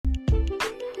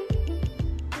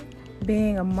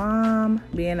being a mom,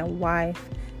 being a wife,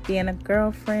 being a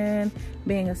girlfriend,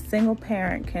 being a single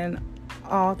parent can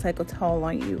all take a toll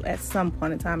on you at some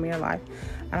point in time in your life.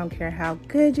 I don't care how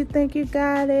good you think you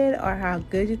got it or how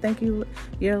good you think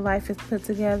your life is put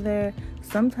together.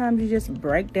 Sometimes you just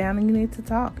break down and you need to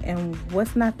talk. And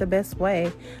what's not the best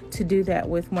way to do that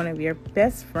with one of your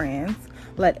best friends?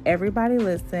 Let everybody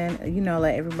listen,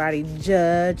 let everybody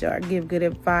judge or give good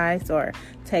advice or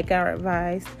take our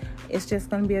advice. It's just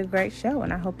going to be a great show,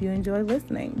 and I hope you enjoy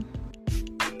listening.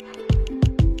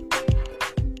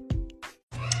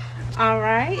 All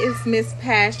right, it's Miss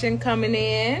Passion coming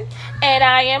in. And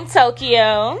I am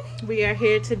Tokyo. We are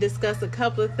here to discuss a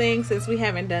couple of things since we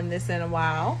haven't done this in a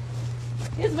while.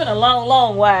 It's been a long,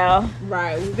 long while.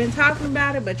 Right, we've been talking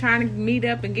about it, but trying to meet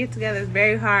up and get together is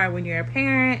very hard when you're a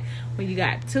parent, when you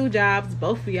got 2 jobs.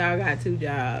 Both of y'all got 2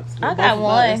 jobs. I got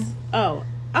one. Oh,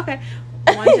 okay.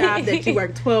 One job that you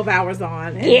work 12 hours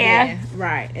on. And yeah.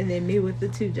 Right, and then me with the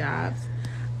 2 jobs.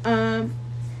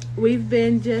 We've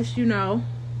been just,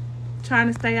 trying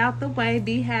to stay out the way,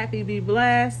 be happy, be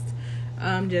blessed.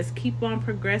 Just keep on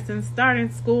progressing, starting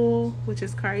school, which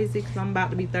is crazy because I'm about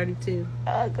to be 32.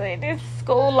 Oh, goodness.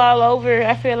 School all over.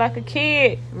 I feel like a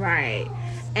kid. Right.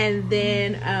 And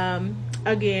then,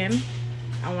 again,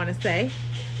 I want to say,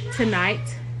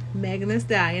 tonight, Megan Thee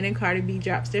Stallion and Cardi B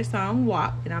drops their song,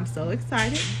 WAP, and I'm so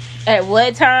excited. At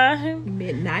what time?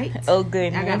 Midnight. Oh,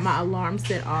 goodness. I got my alarm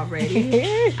set already.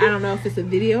 I don't know if it's a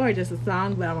video or just a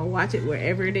song, but I'm going to watch it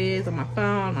wherever it is, on my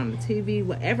phone, on the TV,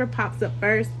 whatever pops up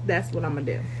first, that's what I'm going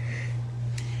to do.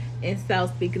 And so,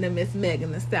 speaking of Miss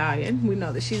Megan Thee Stallion, we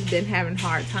know that she's been having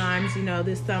hard times,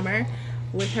 this summer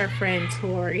with her friend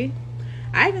Tori.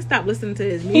 I even stopped listening to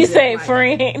his music. You say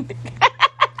friend.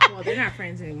 Well, they're not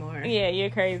friends anymore. Yeah,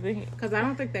 you're crazy. Because I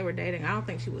don't think they were dating. I don't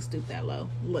think she would stoop that low,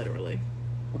 literally.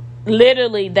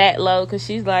 Literally that low, because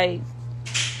she's like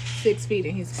 6 feet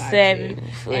and he's 5'7".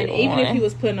 7 foot. And even if he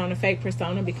was putting on a fake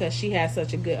persona because she has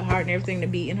such a good heart and everything, to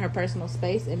be in her personal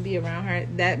space and be around her,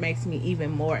 that makes me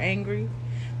even more angry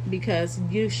because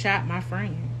you shot my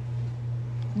friend.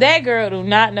 That girl do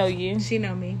not know you. She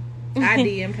know me. I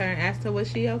DM'd her and asked her,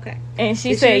 was she okay? And she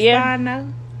Did said, she yeah. respond?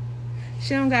 No.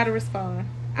 She don't gotta respond.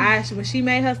 When she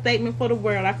made her statement for the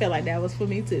world, I felt like that was for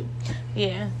me too.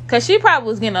 Yeah, because she probably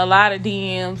was getting a lot of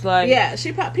DMs. Like, yeah,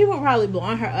 people were probably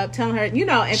blowing her up, telling her,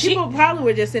 and people probably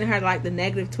were just sending her like the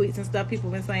negative tweets and stuff people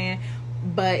been saying.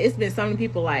 But it's been so many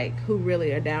people like who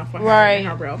really are down for her and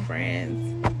her real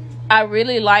friends. I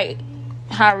really like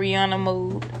how Rihanna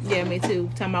moved. Yeah, me too.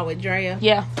 Talking about with Drea.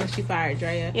 Yeah. When she fired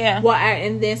Drea. Yeah. Well,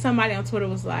 and then somebody on Twitter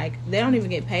was like, they don't even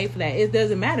get paid for that. It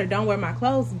doesn't matter. Don't wear my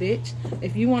clothes, bitch.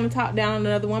 If you want to talk down on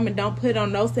another woman, don't put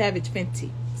on no Savage Fenty.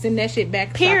 Send that shit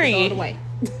back. Period. Throw it away.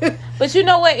 But you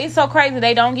know what? It's so crazy.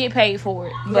 They don't get paid for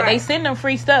it. But they send them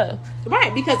free stuff.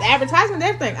 Right, because advertisement,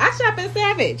 everything. I shop at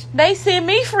Savage. They send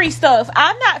me free stuff.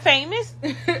 I'm not famous.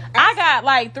 I got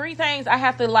like 3 things I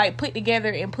have to like put together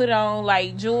and put on,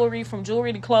 like jewelry, from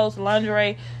jewelry to clothes to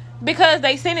lingerie, because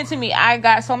they send it to me. I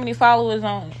got so many followers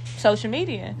on social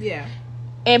media. Yeah.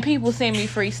 And people send me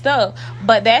free stuff.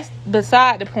 But that's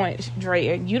beside the point,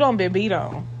 Drea. You don't been beat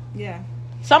on. Yeah.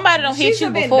 Somebody don't hit you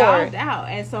before. Been dogged out.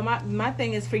 And so my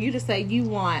thing is for you to say you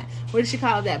want, what did she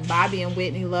call it, that Bobby and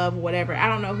Whitney love or whatever. I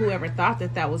don't know whoever thought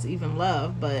that was even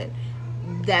love, but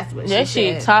that's what she said. That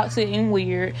shit toxic and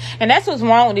weird. And that's what's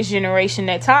wrong with this generation.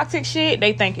 That toxic shit,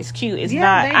 they think it's cute. It's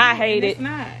not. I hate it. It's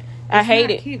not. I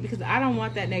hate it. Cute because I don't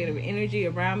want that negative energy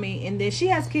around me. And then she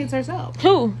has kids herself.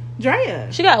 Who?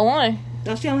 Drea. She got one.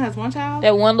 Oh, she only has one child?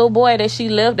 That one little boy that she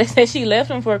left. They said she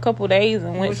left him for a couple of days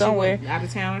and went somewhere. Out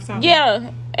of town or something?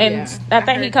 Yeah. And I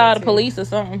think he called the police or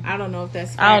something. I don't know if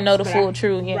that's facts, I don't know the full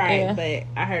truth. Yeah, right,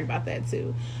 but I heard about that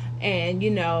too. And,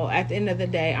 at the end of the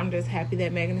day, I'm just happy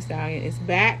that Megan Thee Stallion is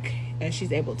back and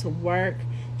she's able to work.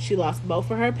 She lost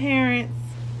both of her parents.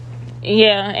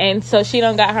 Yeah, and so she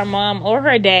don't got her mom or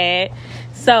her dad.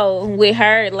 So with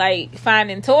her, like,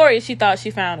 finding Tori, she thought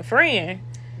she found a friend.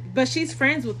 But she's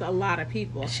friends with a lot of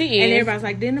people. She is. And everybody's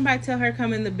like, didn't nobody tell her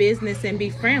come in the business and be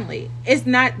friendly? It's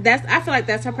not, I feel like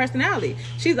that's her personality.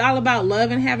 She's all about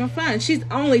love and having fun. She's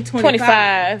only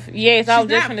 25. Yes, I was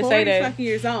just going to say that. She's not 40 fucking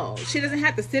years old. She doesn't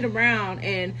have to sit around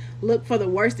and look for the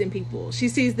worst in people. She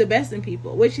sees the best in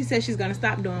people, which she says she's going to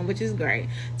stop doing, which is great.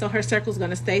 So her circle's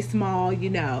going to stay small,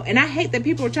 And I hate that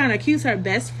people are trying to accuse her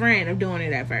best friend of doing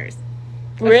it at first.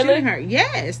 Really? Her.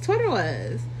 Yes, Twitter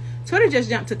was. Twitter just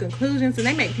jumped to conclusions and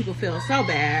they make people feel so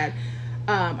bad.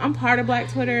 I'm part of Black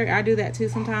Twitter. I do that too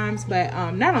sometimes, but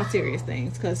not on serious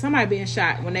things. Because somebody being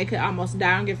shot when they could almost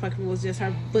die, I don't give a fuck if it was just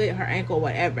her foot, her ankle,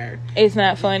 whatever. It's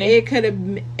not funny. He could have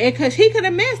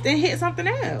missed and hit something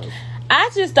else. I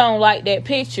just don't like that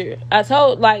picture. I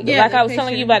told I was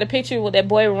telling you about the picture with that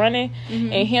boy running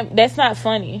and him. That's not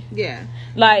funny. Yeah.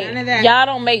 Like, y'all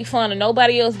don't make fun of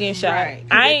nobody else getting shot. Right.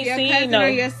 I ain't seen your cousin or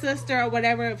your sister or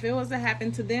whatever, if it was to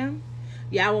happen to them,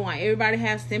 y'all would want everybody to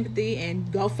have sympathy and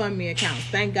GoFundMe accounts.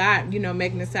 Thank God,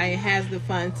 Megan Thee Stallion has the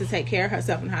funds to take care of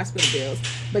herself and hospital bills.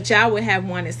 But y'all would have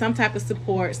wanted some type of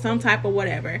support, some type of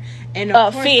whatever. And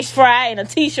a fish fry and a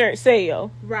t-shirt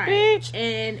sale. Right. Bitch.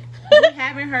 And we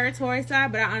haven't heard Tory's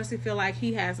side, but I honestly feel like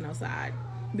he has no side.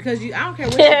 Because I don't care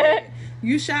what you did.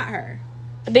 You shot her.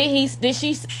 Did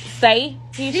she say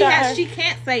he shot her? She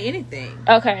can't say anything.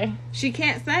 Okay. She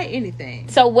can't say anything.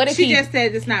 So what if she just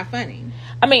said it's not funny?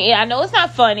 I mean, I know it's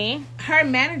not funny. Her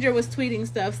manager was tweeting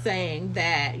stuff saying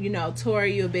that,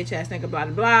 Tory, you a bitch ass nigga, blah,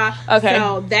 blah, blah. Okay.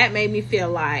 So that made me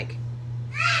feel like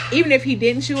even if he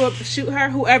didn't shoot her,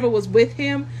 whoever was with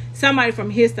him, somebody from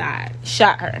his side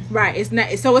shot her. Right. It's not.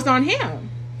 So it's on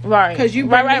him. Right. Because you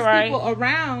bring these people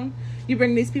around. You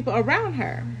bring these people around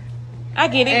her. I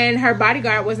get it. And her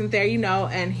bodyguard wasn't there,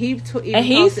 and he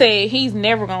said he's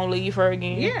never gonna leave her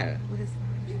again. Yeah.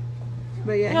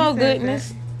 But yeah. Oh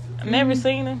goodness. I've never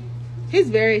seen him. He's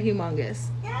very humongous.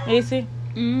 Is he?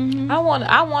 Mm-hmm. I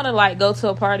want to go to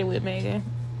a party with Megan.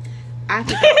 I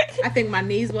think my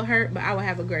knees will hurt, but I will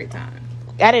have a great time.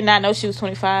 I did not know she was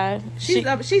 25.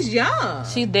 She's young.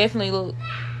 She definitely look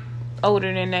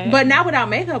older than that. But not without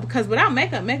makeup, because without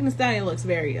makeup, Megan Thee Stallion looks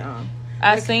very young.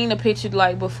 I seen the picture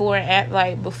before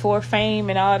and before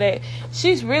fame and all that.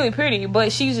 She's really pretty,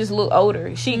 but she just look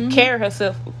older. She carry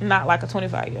herself not like a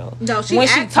 25-year-old. No, when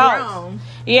she talks grown.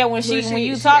 Yeah, when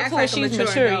you talk to her, she's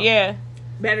mature. Adult. Yeah,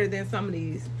 better than some of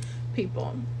these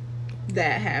people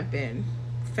that have been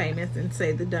famous and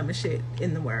say the dumbest shit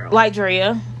in the world, like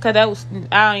Drea. Cause that was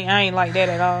I ain't like that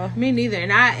at all. Me neither.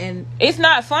 And it's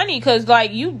not funny because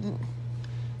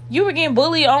you were getting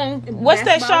bullied on what's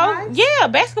that show? Wives? Yeah,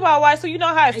 Basketball Wives. So you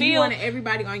know how it feels. You wanted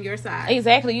everybody on your side.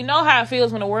 Exactly. You know how it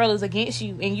feels when the world is against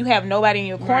you and you have nobody in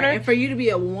your corner. Right. And for you to be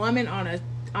a woman on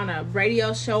a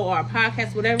radio show or a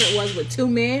podcast, whatever it was, with two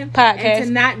men, and to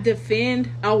not defend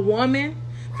a woman,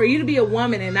 for you to be a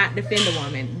woman and not defend a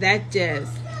woman, that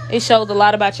just it shows a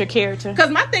lot about your character. Because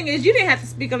my thing is, you didn't have to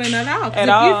speak on it at all. If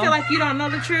you feel like you don't know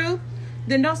the truth,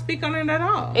 then don't speak on it at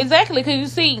all. Exactly. Because you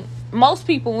see, most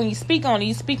people, when you speak on it,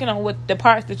 you're speaking on what the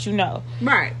parts that you know.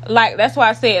 Right. Like, that's why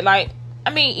I said,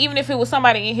 even if it was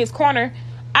somebody in his corner,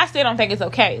 I still don't think it's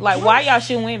okay. Like, why y'all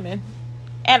shoot women?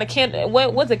 And a kid,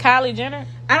 what was it, Kylie Jenner?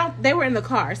 They were in the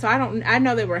car, so I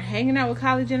know they were hanging out with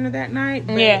Kylie Jenner that night,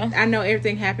 but I know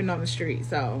everything happened on the street,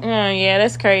 so. Yeah,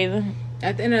 that's crazy.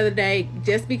 At the end of the day,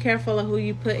 just be careful of who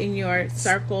you put in your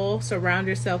circle. Surround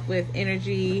yourself with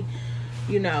energy.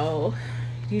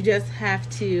 You just have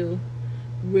to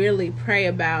really pray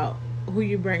about who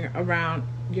you bring around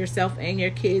yourself and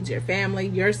your kids, your family,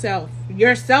 yourself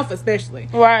especially.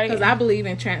 Right. Because I believe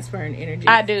in transferring energy.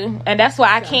 I do. And that's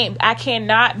why I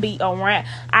cannot be around.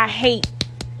 I hate,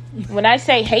 when I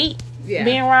say hate,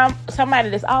 being around somebody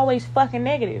that's always fucking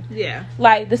negative. Yeah.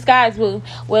 Like, the sky's blue.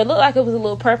 Well, it looked like it was a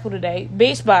little purple today.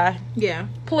 Bitch, bye. Yeah.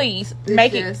 Please,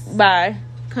 make it bye.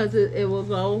 Because it will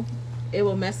go. It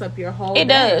will mess up your whole day. It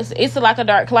does. It's like a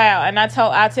dark cloud. And I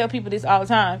tell people this all the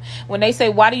time. When they say,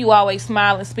 why do you always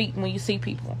smile and speak when you see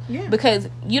people? Yeah. Because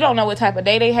you don't know what type of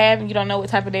day they have, and you don't know what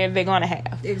type of day they're going to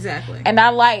have. Exactly. And I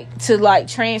like to,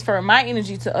 transfer my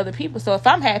energy to other people. So if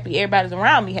I'm happy, everybody's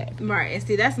around me happy. Right. And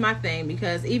see, that's my thing.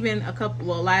 Because even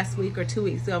last week or 2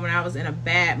 weeks ago, when I was in a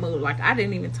bad mood, I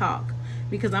didn't even talk.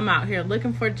 Because I'm out here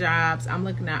looking for jobs. I'm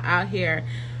looking out here.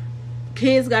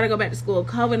 Kids got to go back to school.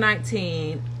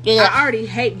 COVID-19. Yeah. I already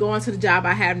hate going to the job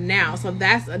I have now. So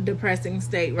that's a depressing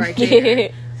state right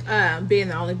there. Being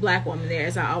the only black woman there,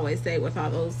 as I always say, with all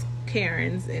those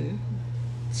Karens and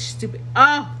stupid.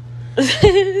 Oh,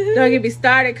 don't get me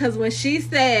started. Because when she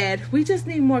said, we just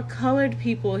need more colored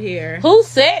people here. Who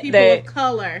said people that? People of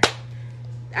color.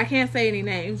 I can't say any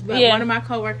names. But one of my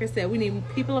coworkers said, we need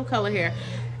people of color here.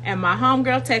 And my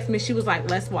homegirl texted me. She was like,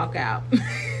 let's walk out.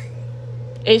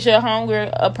 Is your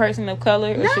homegirl a person of color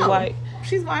or she white?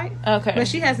 She's white. Okay. But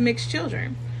she has mixed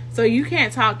children. So you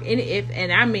can't talk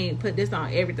put this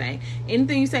on everything.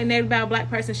 Anything you say negative about a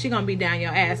black person, she gonna be down your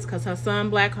ass because her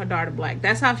son black, her daughter black.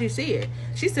 That's how she see it.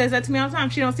 She says that to me all the time.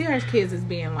 She don't see her kids as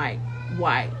being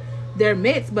white. They're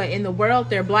mixed, but in the world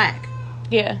they're black.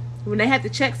 Yeah. When they have to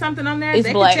check something on there, it's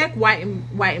they black. can check white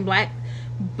and black.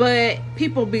 But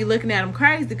people be looking at them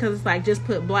crazy because it's just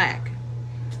put black.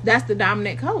 That's the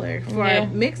dominant color for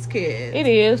mixed kids. It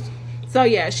is. So,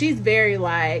 yeah, she's very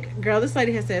girl, this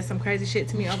lady has said some crazy shit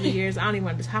to me over the years. I don't even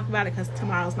want to talk about it because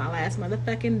tomorrow's my last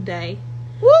motherfucking day.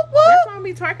 Whoop, whoop. That's my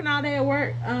gonna be twerking all day at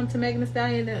work to Megan Thee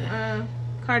Stallion and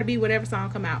Cardi B, whatever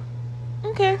song come out.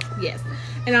 Okay. Yes.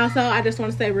 And also, I just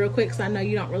want to say real quick, because I know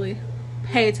you don't really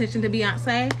pay attention to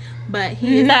Beyonce, but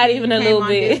he not even a little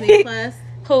bit. Disney Plus.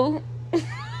 Who?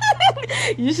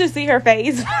 You should see her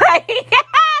face.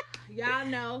 Y'all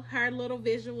know her little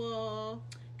visual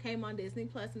came on Disney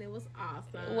Plus, and it was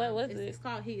awesome. What was it? It's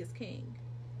called He Is King.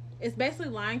 It's basically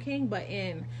Lion King, but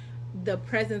in the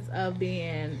presence of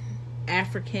being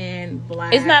African,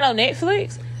 black. It's not on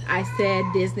Netflix? I said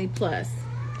Disney Plus.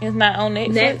 It's not on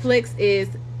Netflix? Netflix is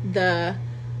the,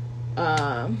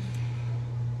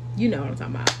 you know what I'm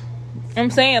talking about.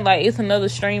 I'm saying, like, it's another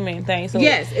streaming thing. So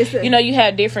yes, it's you know, you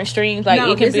have different streams. Like,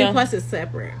 no, it can Disney be on... Plus is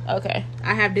separate. Okay.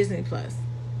 I have Disney Plus.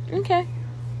 Okay.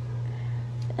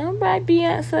 All right,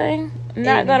 Beyonce.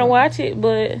 Not gonna watch it,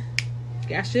 but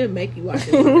I should make you watch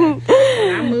it. When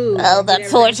I move. Oh, that's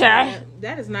torture.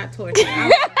 That is not torture.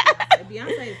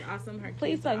 Beyonce is awesome. Her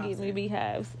please kids don't are give awesome. me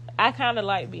beehives. I kind of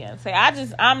like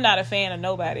Beyonce. I'm not a fan of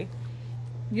nobody.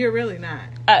 You're really not.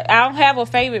 I don't have a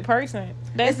favorite person.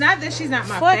 It's not that she's not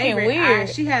my fucking favorite. weird.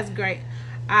 She has great.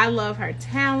 I love her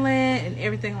talent and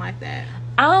everything like that.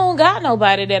 I don't got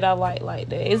nobody that I like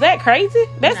that. Is that crazy?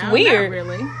 That's No, weird. Not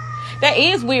really. That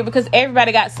is weird because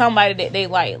everybody got somebody that they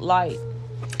like.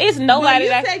 It's nobody well, you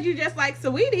that said you just like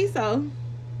Saweetie, so.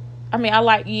 I mean,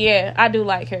 I do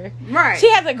like her. Right.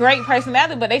 She has a great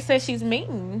personality, but they said she's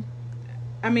mean.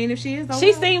 I mean, if she is,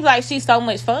 she seems like she's so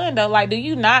much fun though. Like, do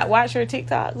you not watch her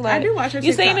TikTok? Like, I do watch her.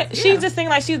 You seen it? Yeah. She just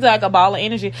seems like she's like a ball of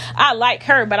energy. I like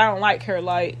her, but I don't like her.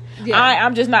 Like, yeah.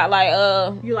 I'm just not like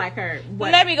You like her?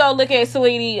 What? Let me go look at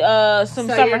Saweetie.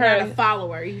 Some of her. Not a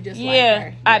follower. You just like her.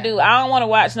 Yeah, I do. I don't want to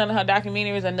watch none of her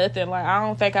documentaries or nothing. Like, I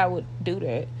don't think I would do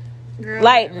that. Girl,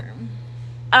 like,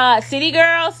 City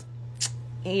Girls.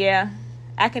 Yeah,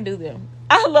 I can do them.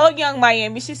 I love Young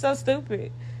Miami. She's so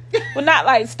stupid. Well, not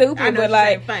like stupid, but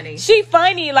like funny. She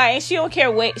funny, like, and she don't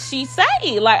care what she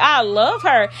say. Like, I love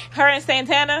her. Her and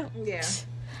Santana. Yeah.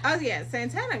 Oh yeah,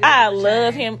 Santana. I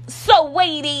love him. So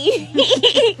weighty.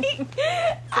 He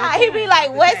be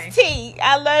like, "What's tea?"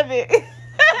 I love it.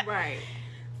 Right.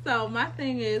 So my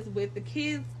thing is with the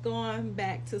kids going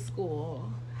back to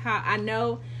school. How I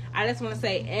know. I just want to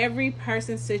say every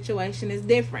person's situation is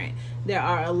different. There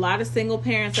are a lot of single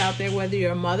parents out there, whether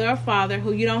you're a mother or father,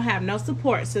 who you don't have no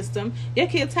support system. Your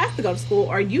kids have to go to school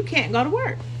or you can't go to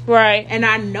work. Right. And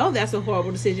I know that's a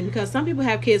horrible decision because some people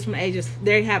have kids from ages,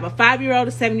 they have a 5-year-old,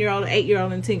 a 7-year-old, an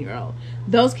 8-year-old, and a 10-year-old.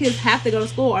 Those kids have to go to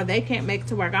school or they can't make it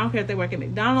to work. I don't care if they work at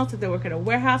McDonald's, if they work at a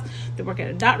warehouse, if they work at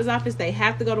a doctor's office, they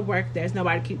have to go to work. There's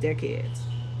nobody to keep their kids.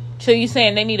 So you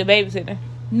saying they need a babysitter?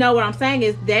 No, what I'm saying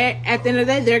is that at the end of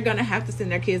the day, they're going to have to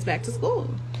send their kids back to school.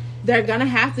 They're going to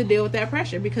have to deal with that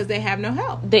pressure because they have no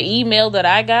help. The email that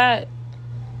I got,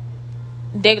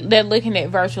 they're looking at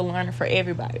virtual learning for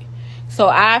everybody. So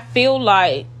I feel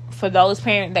like for those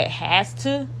parents that have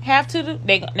to,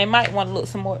 they might want to look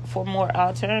for more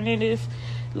alternative,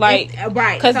 like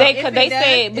right because they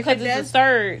said because it's a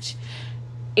surge.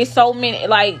 It's so many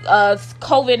like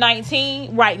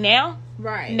COVID-19 right now.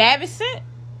 Right, Navicent.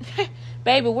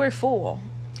 Baby, we're full.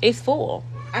 It's full.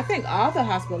 I think all the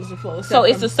hospitals are full. So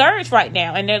it's a surge right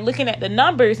now, and they're looking at the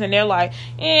numbers, and they're like,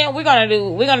 "Yeah, we're gonna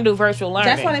do virtual learning."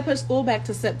 That's why they put school back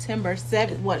to September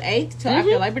 8th till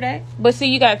after Labor Day. But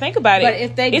see, you gotta think about it. But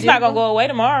if it's not gonna go away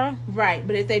tomorrow, right?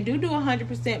 But if they do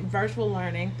 100% virtual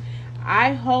learning,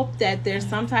 I hope that there's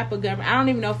some type of government. I don't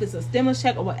even know if it's a stimulus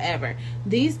check or whatever.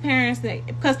 These parents,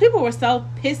 because people were so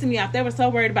pissing me off, they were so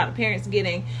worried about the parents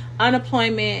getting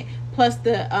unemployment. Plus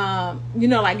the,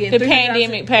 like getting the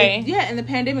pandemic pay. Yeah, and the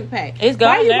pandemic pay. It's gone.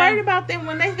 Why are you now. worried about them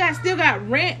when they still got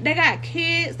rent, they got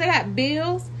kids, they got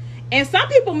bills, and some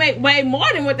people make way more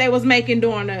than what they was making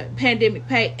during the pandemic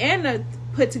pay and the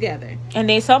put together. And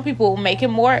then some people making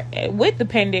more with the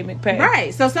pandemic pay.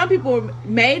 Right. So some people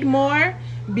made more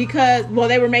because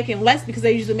they were making less because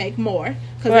they usually make more.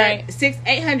 Because right.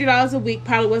 $800 a week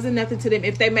probably wasn't nothing to them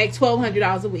if they make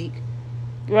 $1,200 a week.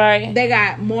 Right. They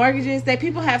got mortgages.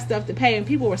 People have stuff to pay, and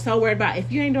people were so worried about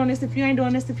if you ain't doing this, if you ain't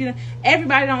doing this, if you don't.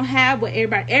 Everybody don't have what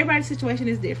everybody's situation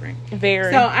is different.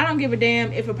 Very. So I don't give a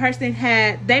damn if a person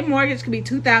had their mortgage could be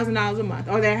 $2,000 a month,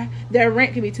 or their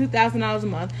rent could be $2,000 a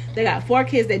month. They got 4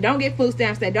 kids. They don't get food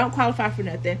stamps. They don't qualify for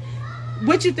nothing.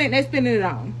 What you think they spending it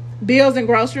on? Bills and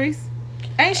groceries?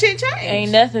 Ain't shit changed.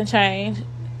 Ain't nothing changed.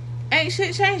 Ain't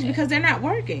shit changed because they're not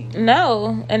working.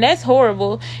 No, and that's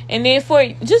horrible. And then for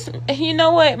just, you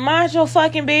know what, mind your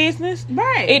fucking business.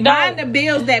 Right. Mind the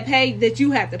bills that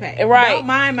you have to pay. Right. Don't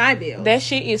mind my bills. That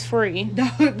shit is free.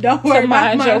 Don't worry to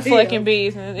mind about my your bills fucking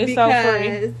business. It's so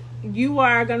free. you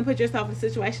are going to put yourself in a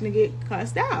situation to get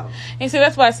cussed out. And so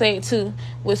that's why I say it too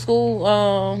with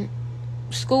school.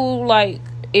 School, like,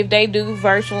 if they do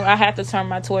virtual, I have to turn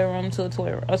my toy room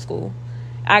to a school.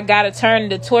 I gotta turn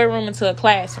the toy room into a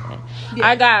classroom. Yeah.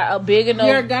 I got a big enough.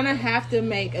 You're gonna have to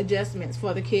make adjustments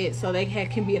for the kids so they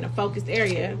can be in a focused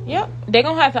area. Yep, they're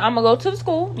gonna have to. I'm gonna go to the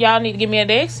school. Y'all need to give me a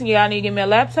desk. Y'all need to give me a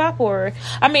laptop, or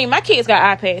I mean, my kids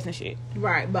got iPads and shit.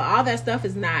 Right, but all that stuff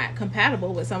is not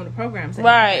compatible with some of the programs.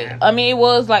 Right. I mean, it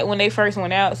was like when they first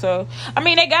went out. So I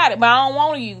mean, they got it, but I don't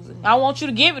want to use it. I want you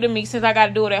to give it to me since I got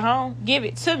to do it at home. Give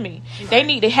it to me. Right. They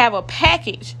need to have a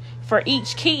package for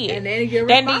each kid, and then you're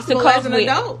responsible as an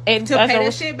adult to pay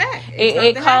that shit back.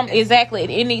 It come exactly.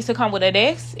 It needs to come with a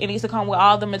desk. It needs to come with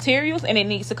all the materials, and it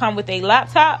needs to come with a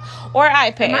laptop or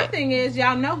iPad. And my thing is,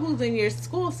 y'all know who's in your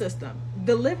school system.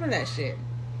 Deliver that shit.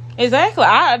 Exactly.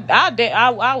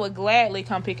 I would gladly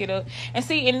come pick it up. And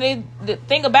see, and the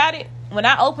thing about it, when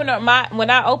I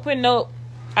opened up,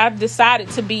 I've decided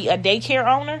to be a daycare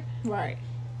owner. Right.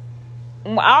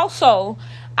 Also,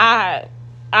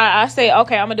 I say,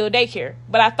 okay, I'm gonna do a daycare,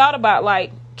 but I thought about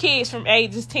like kids from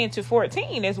ages 10 to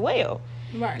 14 as well.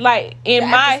 Right. Like in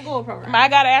my school program. I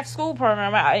got an after school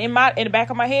program. In the back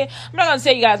of my head, I'm not gonna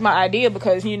tell you guys my idea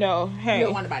because hey, you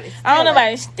don't want nobody I don't know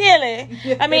nobody stealing.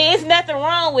 I mean, it's nothing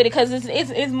wrong with it because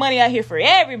it's money out here for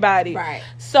everybody. Right.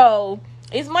 So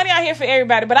it's money out here for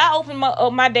everybody. But I opened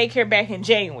my daycare back in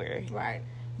January. Right.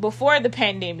 Before the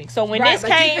pandemic. So when this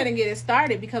came, you couldn't get it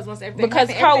started because once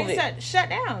COVID shut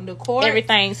down, the court,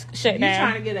 everything's shut down. You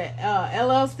trying to get a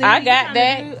LLC? I got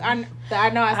that. I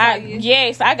know. I saw you.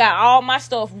 Yes, I got all my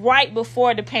stuff right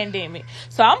before the pandemic.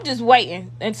 So I'm just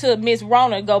waiting until Miss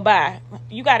Rona go by.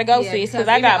 You got to go, sis, because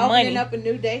I got money. Opening up a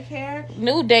new daycare.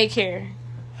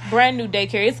 Brand new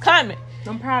daycare. It's coming.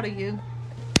 I'm proud of you.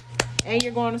 And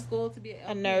you're going to school to be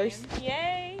a nurse.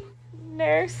 Yay,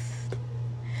 nurse.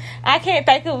 I can't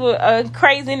think of a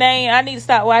crazy name. I need to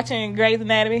start watching Grey's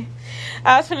Anatomy.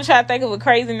 I was finna try to think of a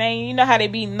crazy name. You know how they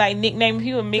be like nicknaming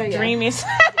people McDreamies.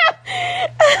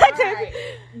 Right.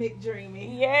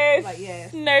 McDreamy. Yes. Like,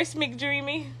 yes. Nurse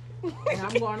McDreamy. And I'm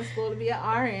going to school to be an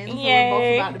RN. So we're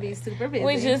both about to be super busy.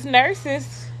 We're just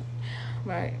nurses.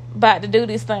 Right. About to do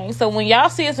this thing. So when y'all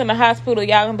see us in the hospital,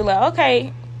 y'all gonna be like,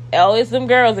 okay, oh, it's them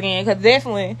girls again.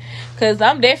 Cause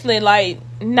I'm definitely like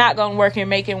not gonna work in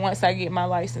Macon once I get my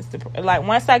license to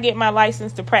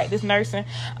practice nursing.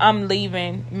 I'm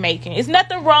leaving Macon. It's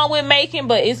nothing wrong with Macon,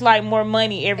 but it's like more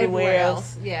money everywhere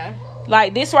else. Yeah.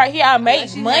 Like this right here, I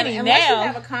make money now. Unless you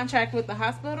have a contract with the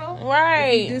hospital,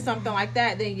 right? If you do something like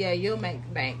that, then yeah, you'll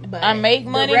make bank. But I make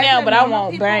money now, but I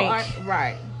won't bank.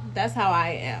 Right. That's how I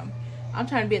am. I'm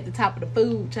trying to be at the top of the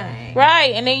food chain.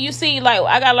 Right. And then you see, like,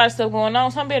 I got a lot of stuff going on.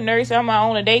 So I'm being a nurse. I'm my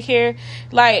own a daycare.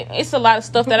 Like, it's a lot of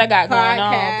stuff that I got going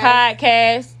on.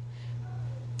 Podcasts.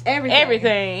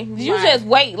 Everything. You just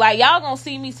wait. Like, y'all gonna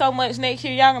see me so much next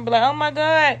year. Y'all gonna be like, oh, my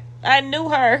God, I knew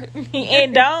her.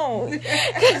 And don't.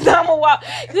 Because I'm gonna walk.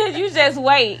 You just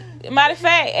wait. Matter of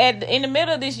fact, in the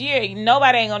middle of this year,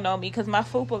 nobody ain't gonna know me because my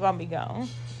fupa gonna be gone.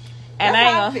 And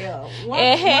that's how I feel.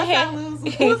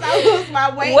 Once I lose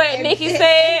my weight. What Nikki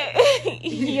said,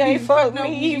 you ain't fuck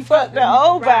me, you fuck the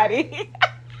old body.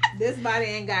 This body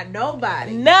ain't got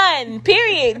nobody. None.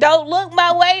 Period. Don't look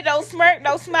my way. Don't smirk.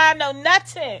 Don't smile. No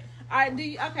nothing. All right.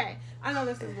 Okay. I know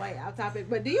this is way off topic,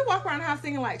 but do you walk around the house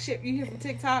singing like shit you hear from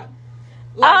TikTok?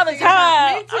 Like, all the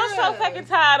time. I'm so fucking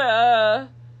tired of.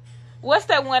 What's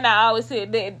that one I always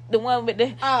said? The one with the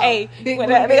big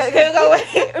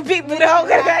booty.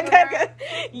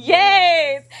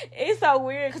 Yes, it's so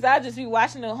weird because I just be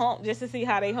watching them hump just to see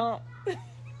how they hump.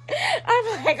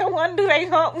 I'm like, I wonder do they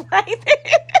hump like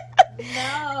that?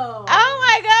 No. Oh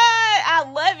my God, I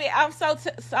love it.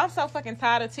 I'm so fucking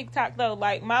tired of TikTok though.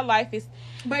 Like my life is.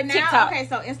 But now, TikTok. Okay,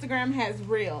 so Instagram has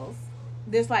Reels.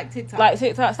 This like TikTok. Like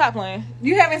TikTok. Stop playing.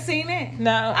 You haven't seen it?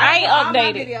 No, I ain't updated. All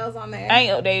my videos on there. I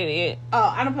ain't updated it. Oh,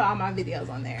 I don't put all my videos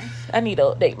on there. I need to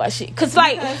update my shit. Cause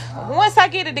once I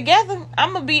get it together,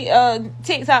 I'm gonna be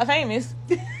TikTok famous.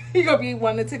 You gonna be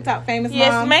one of the TikTok famous moms?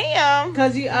 Yes, ma'am.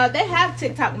 Cause they have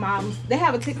TikTok moms. They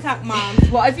have a TikTok moms.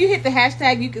 Well, if you hit the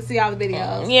hashtag, you can see all the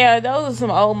videos. Yeah, those are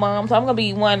some old moms. I'm gonna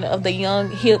be one of the young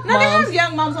hip moms. No, they have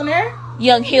young moms on there.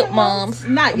 Young hip moms.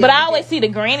 Not young, but I always see the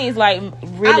grannies like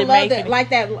really making it. Like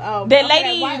that. That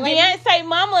lady, Beyonce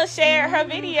mama shared her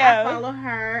video. I follow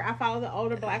her. I follow the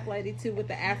older black lady too with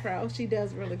the afro. She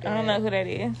does really good. I don't know who that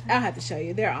is. I'll have to show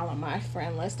you. They're all on my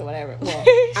friend list or whatever. Well,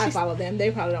 I follow them. They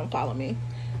probably don't follow me.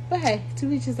 But hey,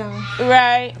 to each his own.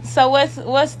 Right. So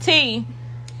what's tea?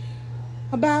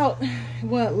 About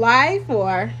what, life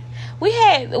or? We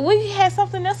had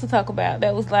something else to talk about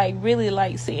that was like really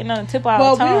like sitting on the tip of our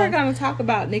tongue. Well, we were going to talk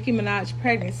about Nicki Minaj's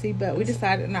pregnancy, but we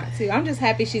decided not to. I'm just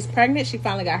happy she's pregnant. She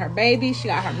finally got her baby. She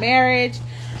got her marriage.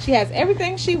 She has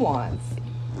everything she wants.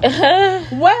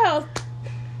 Well,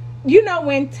 you know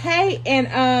when Tay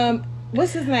and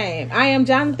what's his name? I Am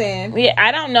Jonathan. Yeah,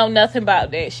 I don't know nothing about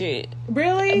that shit.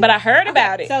 Really? But I heard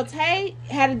about it. So Tay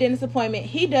had a dentist appointment.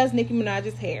 He does Nicki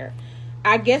Minaj's hair.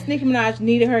 I guess Nicki Minaj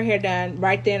needed her hair done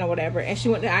right then or whatever, and she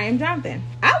went to I Am Jonathan.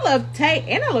 I love Tay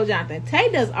and I love Jonathan.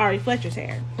 Tay does Ari Fletcher's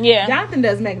hair. Yeah. Jonathan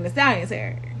does Megan Thee Stallion's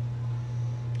hair.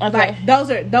 Okay. Like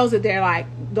those are their like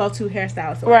go-to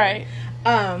hairstyles. Right.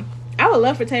 I would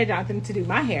love for Tay and Jonathan to do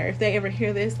my hair. If they ever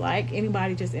hear this, like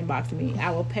anybody just inbox me,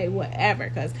 I will pay whatever.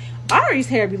 Because Ari's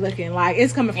hair be looking like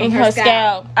it's coming from her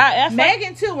scalp.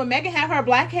 Megan too. When Megan have her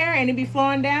black hair and it be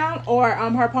flowing down, or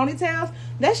her ponytails,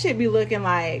 that shit be looking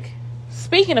like.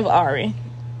 Speaking of Ari,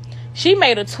 she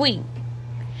made a tweet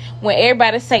when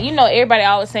everybody say, you know, everybody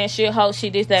always saying she a hoe, she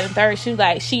this, that, and third. She was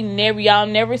like, y'all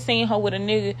never seen her with a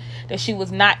nigga that she was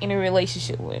not in a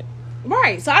relationship with.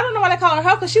 Right. So I don't know why they call her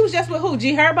hoe, because she was just with who?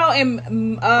 G Herbo and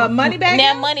Moneybagg.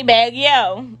 Now Moneybagg,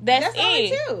 yo, that's the only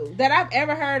it. two that I've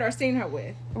ever heard or seen her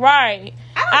with. Right.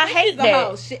 I hate that.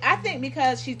 Hoe. I think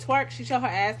because she twerks, she show her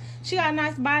ass. She got a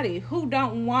nice body. Who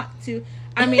don't want to?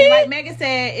 I mean, like Megan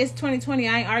said, it's 2020.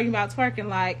 I ain't arguing about twerking.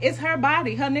 Like, it's her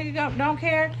body. Her nigga don't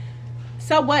care.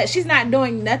 So what? She's not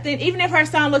doing nothing. Even if her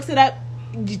son looks it up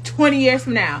 20 years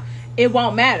from now, it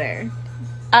won't matter.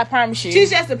 I promise you. She's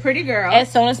just a pretty girl.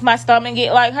 As soon as my stomach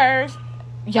get like hers,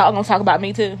 y'all gonna talk about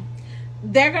me too.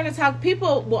 They're gonna talk.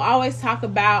 People will always talk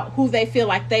about who they feel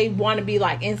like they want to be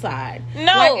like inside. No,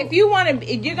 like if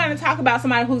you're gonna talk about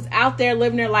somebody who's out there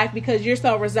living their life because you're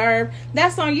so reserved,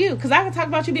 that's on you. Because I can talk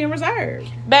about you being reserved.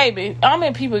 Baby, I'm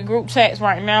in people group chats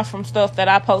right now from stuff that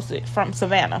I posted from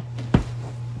Savannah,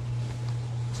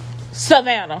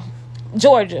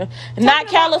 Georgia, not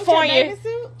California.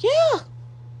 Yeah,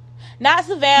 not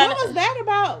Savannah.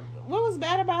 What was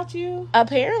bad about you?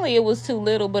 Apparently, it was too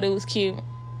little, but it was cute.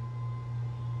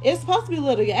 It's supposed to be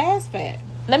little. Your ass fat.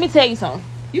 Let me tell you something.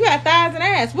 You got thighs and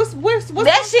ass. What's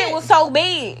that shit was so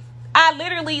big. I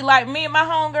literally, like, me and my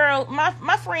homegirl,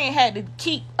 my friend had to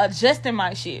keep adjusting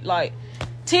my shit. Like,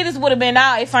 titties would have been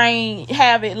out if I ain't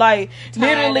have it, like,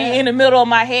 literally in the middle of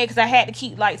my head, because I had to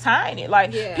keep, like, tying it.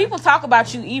 Like, people talk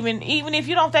about you even if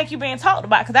you don't think you're being talked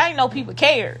about, because I didn't know people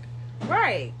cared.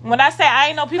 Right. When I say I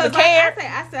ain't know people care.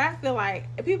 I feel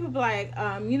like people be like,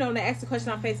 you know, when they ask the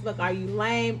question on Facebook, are you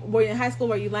lame? Were you in high school?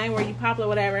 Were you lame? Were you popular?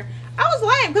 Whatever. I was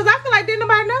lame because I feel like didn't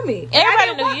nobody know me.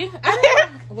 Everybody knew you.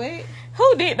 Wait.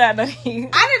 Who did not know you?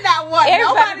 I did not want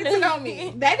nobody to know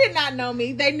me. They did not know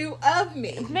me. They knew of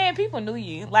me. Man, people knew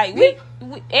you. Like, we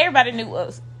everybody knew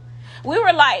us. We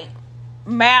were like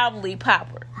mildly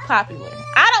popular.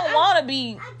 I don't want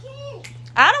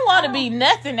to be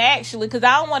nothing, actually, because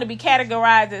I don't want to be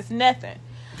categorized as nothing.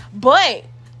 But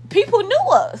people knew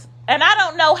us. And I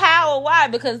don't know how or why,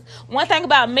 because one thing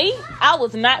about me, I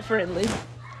was not friendly.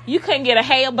 You couldn't get a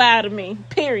hey about me,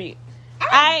 period.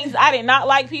 I did not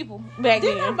like people back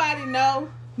then. Did nobody know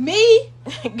me?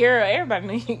 Girl, everybody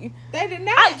knew you. They did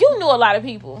not. You knew a lot of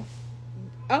people.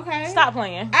 Okay. Stop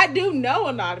playing. I do know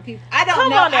a lot of people. I don't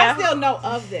know. I still know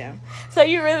of them. So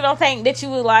you really don't think that you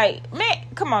was like, man,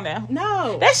 come on now.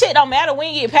 No. That shit don't matter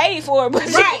when you get paid for it. But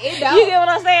right, it don't. You get what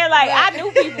I'm saying? Like,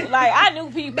 I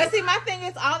knew people. But see, my thing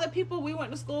is, all the people we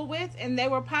went to school with and they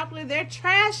were popular, they're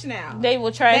trash now. They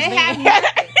were trash. They have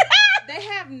nothing. They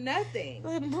have nothing.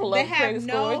 They have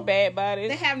no bad bodies.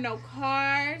 They have no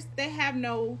cars. They have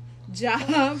no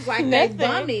jobs. Like, they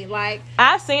bummy. Like,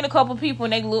 I've seen a couple people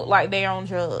and they look like they're on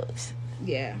drugs.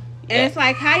 Yeah. And it's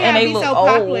like, how y'all be so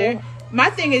popular? Old. My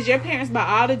thing is, your parents buy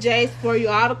all the J's for you,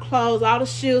 all the clothes, all the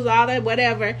shoes, all that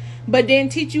whatever, but then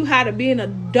teach you how to be an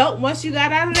adult once you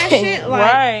got out of that shit.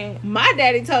 Like, right. My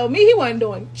daddy told me he wasn't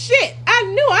doing shit. I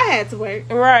knew I had to work.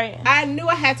 Right. I knew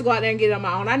I had to go out there and get it on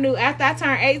my own. I knew after I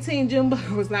turned 18, Jumbo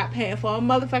was not paying for a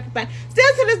motherfucking thing. Still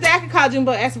to this day, I can call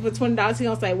Jumbo asking for $20. He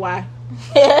gonna say why.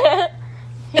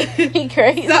 He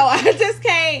crazy. So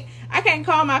I can't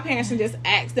call my parents and just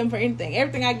ask them for anything.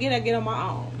 Everything I get on my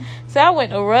own. So I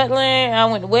went to Rutland, I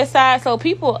went to Westside. So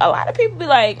a lot of people be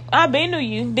like, I been to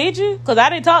you. Did you? Because I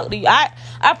didn't talk to you.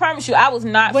 I promise you, I was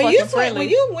not fucking friendly. When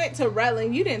you went to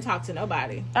Rutland, you didn't talk to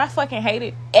nobody. I fucking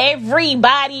hated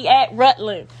everybody at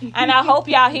Rutland. And I hope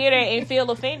y'all hear that and feel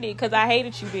offended, because I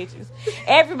hated you bitches.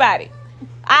 Everybody.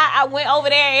 I went over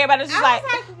there, everybody was just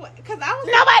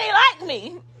nobody liked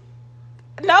me.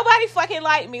 Nobody fucking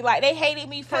liked me. Like, they hated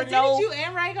me for no. Didn't you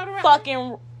and Ray go to Rutland?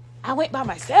 Fucking. I went by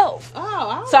myself.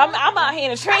 Oh, so I'm out here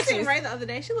in the trenches. I seen Ray the other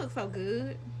day. She looked so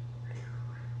good.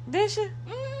 Did she?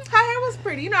 Her hair was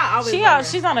pretty. You know, I always love her.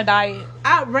 She's on a diet.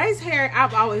 Raised hair.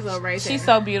 I've always loved raised hair. She's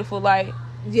so beautiful. Like,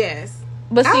 yes.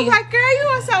 But I see, was like, girl, you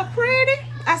are so pretty.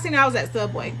 I seen her. I was at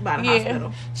Subway by the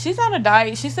hospital. She's on a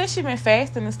diet. She said she been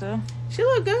fasting and stuff. She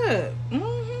looked good.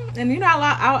 And you know,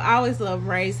 I always love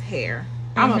raised hair.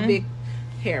 I'm a big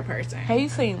hair person. Have you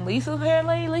seen Lisa's hair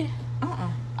lately?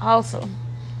 Awesome.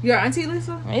 Your auntie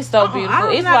Lisa? It's so beautiful.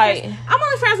 It's like I'm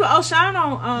only friends with O'Shine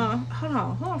on. Hold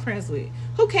on, who I'm friends with?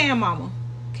 Who Cam Mama?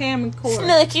 Cam and Corey.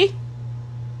 Snooki.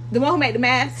 The one who made the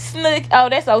mask. Snook. Oh,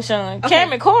 that's O'Shine. Okay.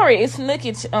 Cam and Corey is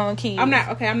Snooki kids.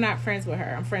 I'm not friends with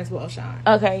her. I'm friends with O'Shine.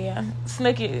 Okay, yeah.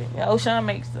 Snooki. O'Shine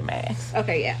makes the mask.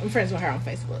 Okay, yeah. I'm friends with her on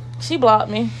Facebook. She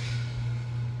blocked me.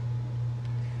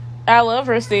 I love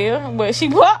her still, but she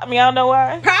blocked me. I don't know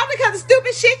why. Probably because of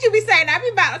stupid shit you be saying. I be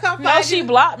about to come find you. She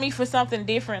blocked me for something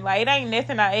different. Like, it ain't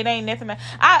nothing.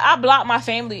 I block my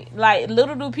family. Like,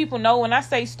 little do people know when I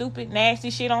say stupid, nasty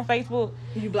shit on Facebook,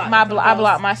 you block I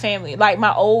block my family. Like,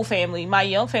 my old family, my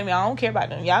young family. I don't care about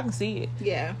them. Y'all can see it.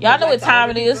 Yeah. Y'all know what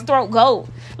time it is. Throat goat.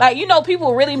 Like, you know,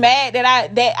 people really mad that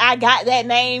I got that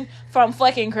name from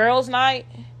fucking girls' night.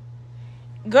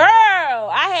 Girl,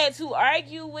 I had to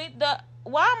argue with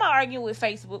why am I arguing with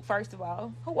Facebook, first of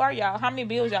all? Who are y'all? How many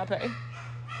bills y'all pay?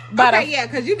 Yeah,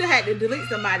 because you had to delete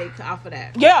somebody off of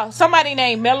that. Yeah, somebody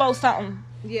named Mello something.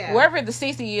 Yeah. Wherever the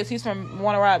 60 is, he's from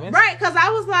Warner Robins. Right, because I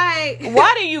was like...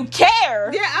 Why do you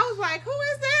care? Yeah, I was like, who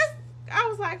is this? I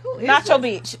was like, who is Not this? your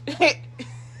bitch.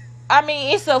 I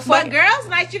mean, it's so funny. But girls'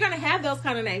 night, you're going to have those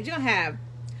kind of names. You're going to have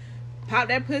Pop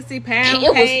That Pussy, Pound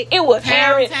Cake. It was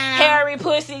Harry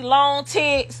Pussy, Long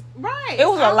Tits. Right. It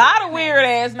was a lot of weird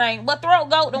ass names. But Throat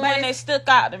Goat, the one that stuck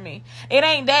out to me. It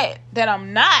ain't that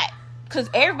I'm not. Because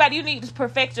everybody, you need to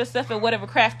perfect yourself at whatever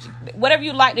craft, whatever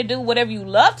you like to do, whatever you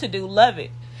love to do, love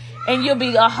it. And you'll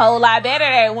be a whole lot better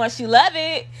at it once you love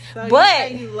it. So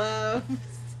but you love...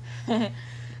 Okay,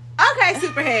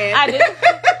 Superhead. I do.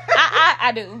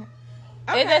 I do.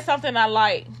 Okay. That's something I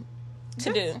like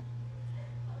to do.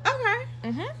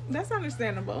 Okay. That's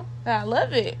understandable. I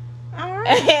love it. All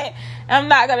right. I'm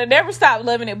not going to never stop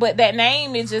loving it, but that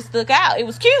name, it just stuck out. It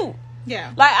was cute.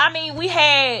 Yeah. Like, I mean,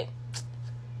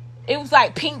 it was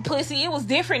like Pink Pussy. It was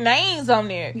different names on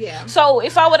there. Yeah. So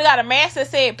if I would have got a mask that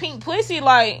said Pink Pussy,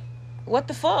 like, what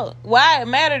the fuck? Why it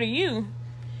matter to you?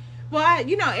 Well,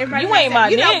 you know, everybody. You ain't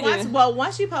my nigga.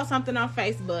 Once you post something on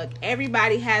Facebook,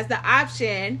 everybody has the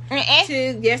option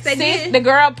to. Yes, they did. The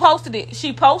girl posted it.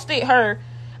 She posted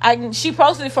she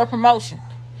posted it for promotion,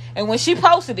 and when she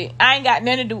posted it, I ain't got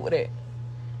nothing to do with it.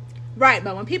 Right,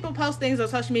 but when people post things on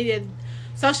social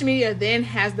media then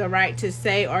has the right to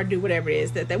say or do whatever it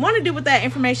is that they want to do with that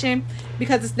information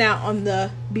because it's now on the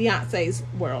Beyonce's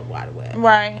World Wide Web.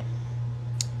 Right.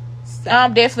 So.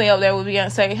 I'm definitely up there with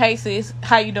Beyonce. Hey sis,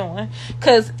 how you doing?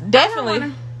 Because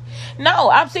definitely, no,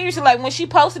 I'm seriously, like, when she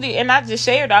posted it and I just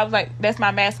shared it, I was like, that's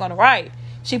my mask on the right.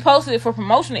 She posted it for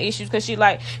promotional issues because she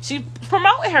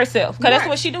promoted herself because that's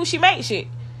what she do. She made shit.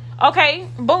 Okay,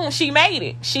 boom, she made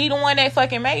it. She the one that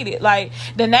fucking made it. Like,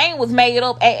 the name was made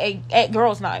up at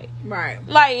girls' night. Right.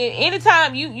 Like,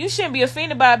 anytime you shouldn't be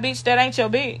offended by a bitch that ain't your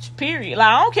bitch. Period. Like,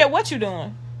 I don't care what you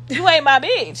doing. You ain't my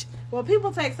bitch. Well,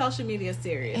 people take social media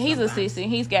serious. He's sometimes. A sissy.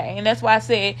 He's gay. And that's why I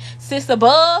said, sis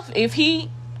above, if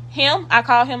him, I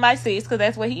call him my sis because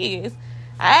that's what he is.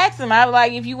 I asked him, I was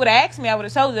like, if you would have asked me, I would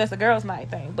have told you that's a girls' night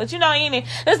thing. But, you know,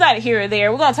 that's not here or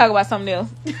there. We're going to talk about something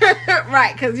else.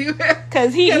 Right, because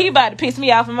he about to piss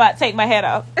me off. I'm about to take my hat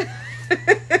off. So.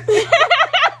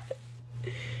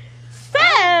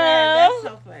 That's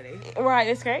so funny. Right,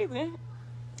 it's crazy.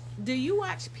 Do you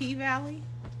watch P-Valley?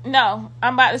 No,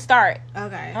 I'm about to start.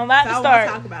 Okay. I'm about to start. I want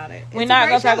to talk about it. We're not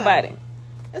going to talk about it.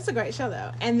 It's a great show,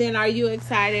 though. And then are you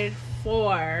excited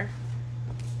for...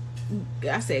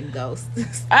 I said Ghost.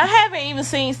 I haven't even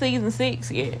seen season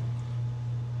 6 yet.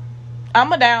 I'm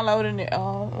going to download it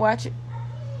and watch it.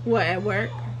 What, at work?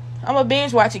 I'm going to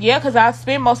binge watch it. Yeah, because I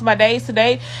spend most of my days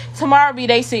today. Tomorrow be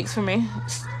day 6 for me.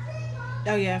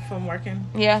 Oh, yeah, from working?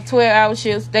 Yeah, 12-hour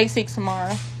shifts. Day 6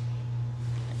 tomorrow.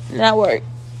 Not work.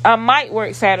 I might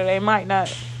work Saturday, might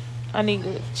not. I need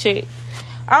to check.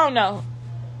 I don't know.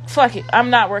 Fuck it. I'm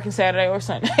not working Saturday or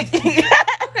Sunday. Okay.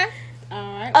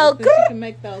 All right. Well, okay. You can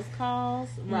make those calls.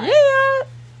 Right. Yeah.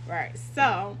 Right.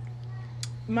 So,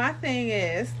 my thing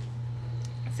is,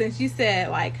 since you said,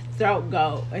 like, throat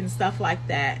goat and stuff like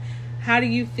that, how do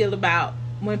you feel about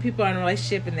when people are in a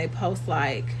relationship and they post,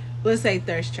 like, let's say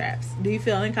thirst traps? Do you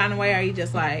feel any kind of way? Or are you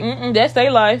just like... that's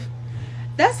their life.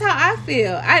 That's how I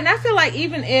feel. And I feel like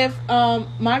even if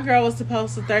my girl was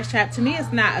supposed to thirst trap, to me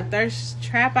it's not a thirst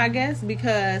trap, I guess,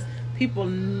 because people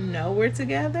know we're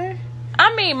together.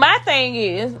 I mean, my thing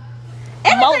is,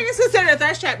 everything is considered a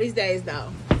thirst trap these days, though.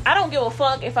 I don't give a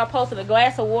fuck if I posted a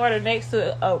glass of water next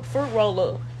to a fruit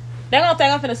roll-up. They gonna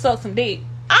think I'm finna suck some dick.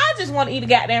 I just want to eat a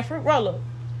goddamn fruit roll-up,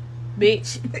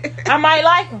 bitch. I might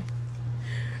like them.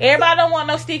 Everybody don't want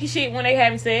no sticky shit when they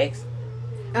having sex.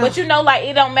 But you know, like,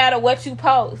 it don't matter what you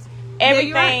post. Everything,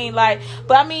 yeah, right. Like,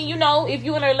 but I mean, you know, if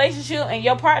you in a relationship and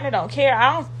your partner don't care,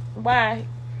 why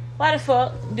the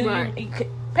fuck do right. you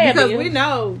pay a bill? Because we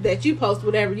know that you post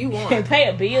whatever you want. Pay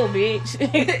a bill,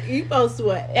 bitch. You post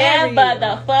whatever and but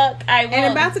the fuck I want.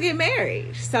 And about to get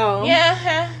married, so.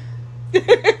 Yeah.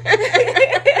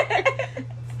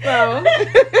 So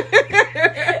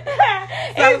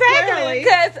exactly,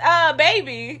 because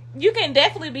baby, you can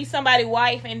definitely be somebody's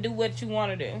wife and do what you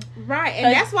want to do, right?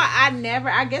 And that's why I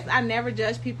never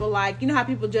judge people. Like, you know how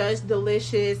people judge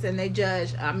Delicious and they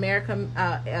judge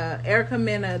Erica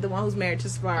Mena, the one who's married to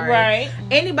Safari, right?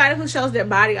 Anybody who shows their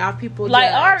body off, people like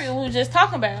judge. Ari we were just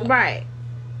talking about, right?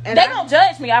 And they gonna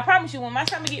judge me. I promise you. When my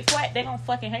stomach get flat, they gonna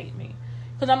fucking hate me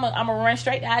because I'm gonna run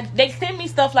straight. They send me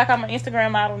stuff like I'm an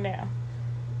Instagram model now.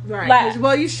 Right. Like,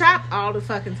 well, you shop all the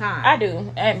fucking time. I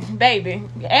do. And baby,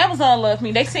 Amazon loves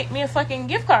me. They sent me a fucking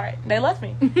gift card. They love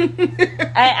me.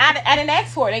 I didn't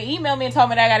ask for it. They emailed me and told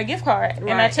me that I got a gift card.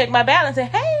 Right. And I checked my balance and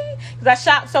hey, because I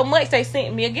shopped so much, they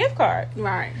sent me a gift card.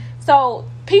 Right. So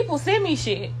people send me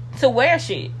shit to wear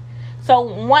shit. So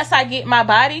once I get my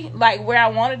body like where I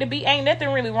want it to be, ain't nothing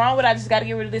really wrong with it. I just got to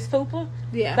get rid of this pooper.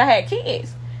 Yeah. I had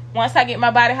kids. Once I get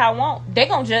my body how I want, they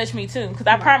gonna judge me too. Because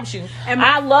I promise you,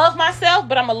 I love myself,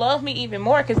 but I'm gonna love me even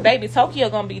more. Because baby, Tokyo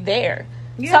gonna be there.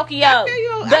 Yeah, Tokyo,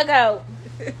 the goat,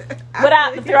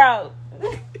 without the throat.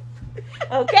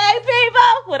 Okay, people,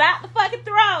 without the fucking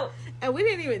throat. And we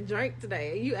didn't even drink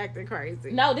today. You acting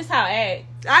crazy. No, this how I act.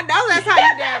 I know that's how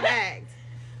you damn act.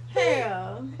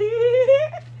 Hell.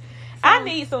 I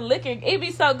need some liquor. It'd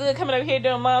be so good coming over here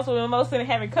doing moms with mimosa and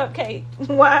having cupcake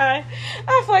wine.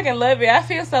 I fucking love it. I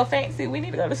feel so fancy. We need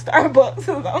to go to Starbucks.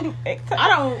 I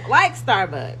don't like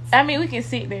Starbucks. I mean, we can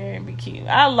sit there and be cute.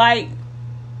 I like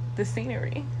the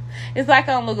scenery. It's like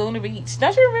on Laguna Beach.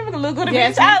 Don't you remember the Laguna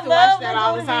Beach? I love that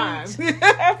all the time.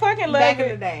 I fucking love it. Back in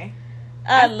the day.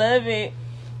 I love it.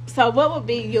 So what would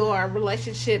be your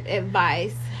relationship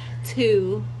advice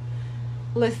to,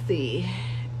 let's see,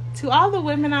 to all the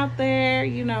women out there,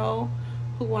 you know,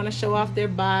 who want to show off their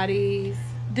bodies?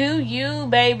 Do you,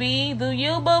 baby. Do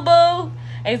you, boo-boo.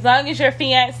 As long as your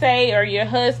fiance or your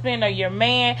husband or your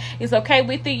man is okay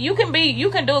with it, you can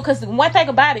do it. Because one thing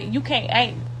about it,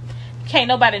 can't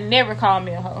nobody never call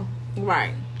me a hoe.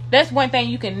 Right. That's one thing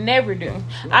you can never do. Right.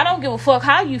 I don't give a fuck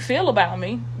how you feel about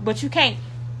me, but you can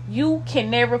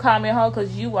never call me a hoe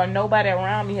because you or nobody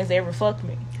around me has ever fucked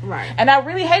me. Right. And I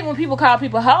really hate when people call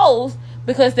people hoes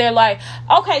because they're like,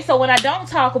 okay, so when I don't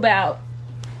talk about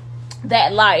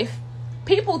that life,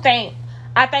 people think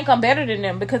I'm better than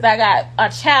them because I got a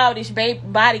childish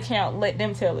body count. Let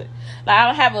them tell it. Like, I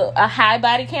don't have a high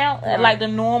body count, right, like the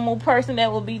normal person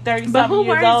that will be 30-something years old. But who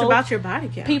worries about your body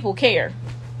count? People care.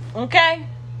 Okay?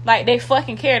 Like, they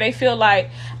fucking care. They feel like,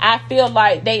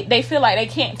 they feel like they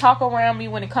can't talk around me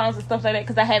when it comes to stuff like that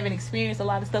because I haven't experienced a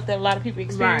lot of stuff that a lot of people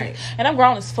experience. Right. And I'm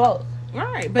grown as fuck.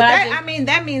 Right. But that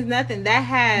means nothing. That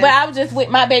has... But I was just with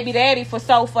my baby daddy for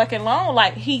so fucking long.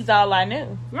 Like, he's all I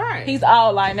knew. Right. He's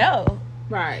all I know.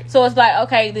 Right. So it's like,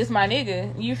 okay, this my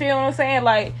nigga. You feel what I'm saying?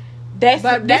 Like, that's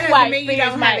why it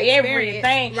fits my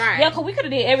everything. Right. Yeah, because we could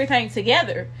have did everything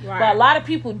together. Right. But a lot of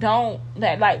people don't.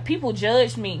 Like, people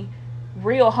judge me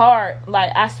real hard.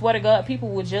 Like, I swear to God, people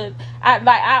would judge.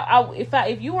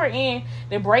 If you were in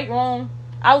the break room,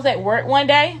 I was at work one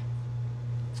day.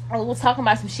 I was talking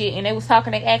about some shit, and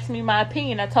they asked me my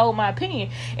opinion. I told my opinion.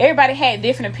 Everybody had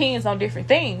different opinions on different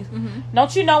things. Mm-hmm.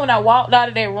 Don't you know when I walked out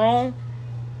of that room,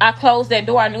 I closed that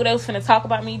door. I knew they was finna talk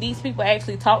about me. These people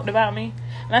actually talked about me.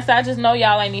 And I said, I just know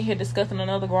y'all ain't in here discussing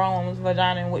another grown woman's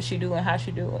vagina and what she do and how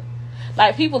she do it.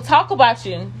 Like, people talk about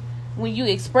you when you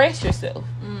express yourself.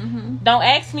 Mm-hmm. Don't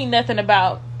ask me nothing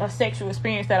about a sexual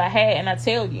experience that I had, and I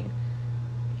tell you.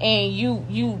 And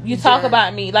you talk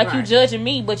about me like, right, you judging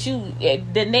me, but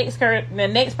the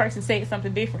next person said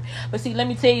something different. But see, let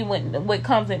me tell you what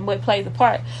comes and what plays a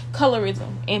part: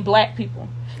 colorism in black people.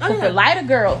 Because the lighter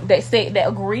girl that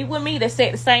agreed with me, that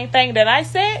said the same thing that I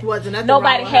said,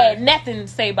 nobody had nothing to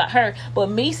say about her. But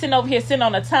me sitting over here sitting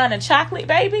on a ton of chocolate,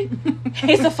 baby,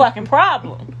 it's a fucking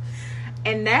problem.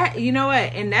 And that, you know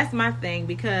what? And that's my thing,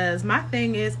 because my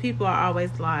thing is people are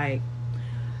always like,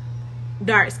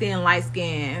 dark skin, light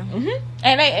skin,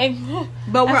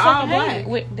 mm-hmm. But we're all black.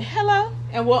 Hello,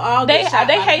 And we'll all They get shot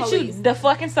by hate police. you the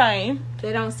fucking same.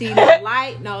 They don't see no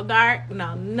light, no dark,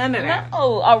 no none of that.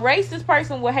 No, a racist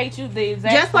person will hate you the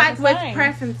exact Just like with same.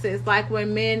 preferences, like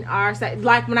when men are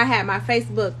like when I had my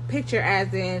Facebook picture,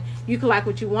 as in you can like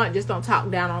what you want, just don't talk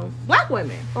down on black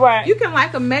women. Right. You can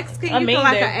like a Mexican, you can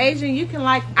like an Asian, you can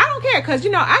like, I don't care, because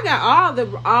I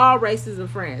got all races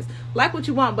of friends. Like what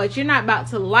you want, but you're not about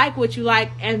to like what you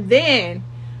like and then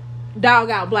dog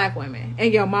out black women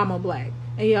and your mama black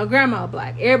and your grandma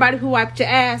black. Everybody who wiped your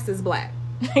ass is black.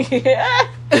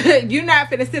 You're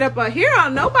not finna sit up here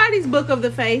on nobody's book of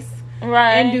the face,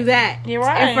 right, and do that. You're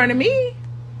right. In front of me.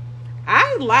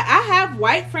 I have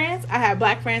white friends, I have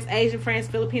black friends, Asian friends,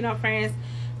 Filipino friends,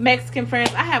 Mexican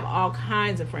friends. I have all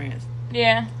kinds of friends.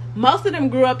 Yeah. Most of them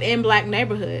grew up in black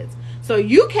neighborhoods, so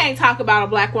you can't talk about a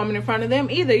black woman in front of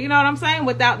them either. You know what I'm saying?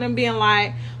 Without them being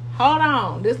like, hold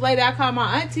on, this lady I call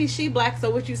my auntie, she black, so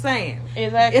what you saying?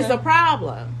 Exactly. It's a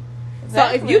problem.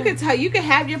 Exactly. So if you can tell, you can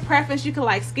have your preference. You can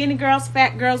like skinny girls,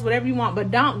 fat girls, whatever you want, but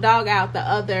don't dog out the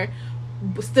other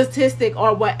statistic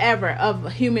or whatever of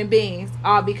human beings,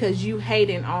 all because you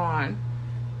hating on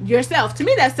yourself. To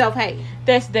me, that's self-hate.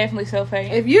 That's definitely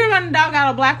self-hate. If you're gonna dog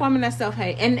out a black woman, that's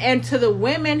self-hate. And to the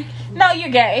women, no, you're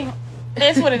gay.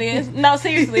 That's what it is. No,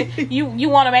 seriously, you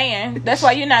want a man. That's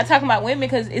why you're not talking about women,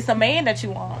 because it's a man that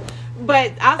you want.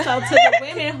 But also to the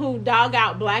women who dog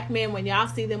out black men when y'all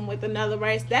see them with another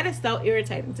race, that is so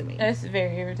irritating to me. That's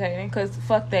very irritating, because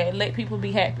fuck that. Let people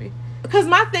be happy. Because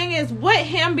my thing is, what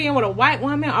him being with a white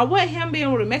woman or what him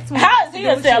being with a Mexican woman? How is he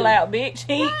a sellout, bitch?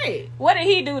 Right. What did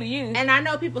he do to you? And I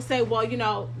know people say, well,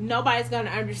 nobody's going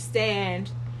to understand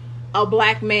a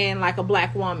black man like a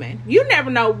black woman. You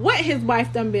never know what his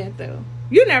wife done been through.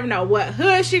 You never know what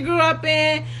hood she grew up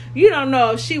in. You don't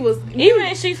know if she was... Even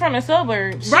if she's from the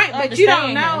suburbs. Right, but you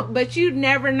don't know. But you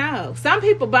never know. Some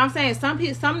people, but I'm saying some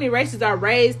many races are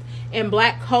raised in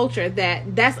black culture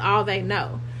that's all they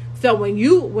know. So when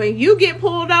you get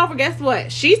pulled over, guess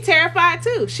what? She's terrified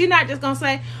too. She's not just going to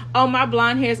say, oh, my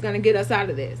blonde hair is going to get us out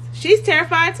of this. She's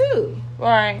terrified too.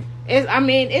 Right. To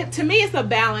me, it's a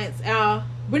balance.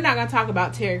 We're not going to talk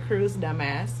about Terry Crews,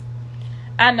 dumbass.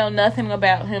 I know nothing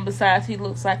about him besides he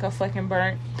looks like a fucking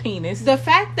burnt penis. The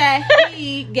fact that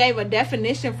he gave a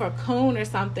definition for coon or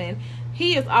something,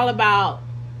 he is all about...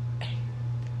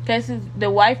 Because the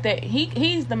wife that...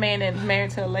 He's the man that's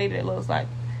married to a lady that looks like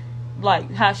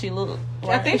how she looks.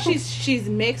 Right? I think she's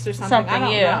mixed or something. I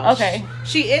don't know. Okay.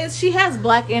 She has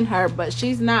black in her, but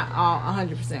she's not all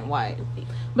 100% white.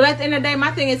 But at the end of the day,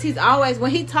 my thing is, he's always... When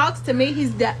he talks to me,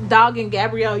 he's dogging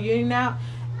Gabrielle Union out.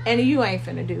 And you ain't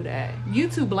finna do that. You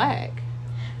too black.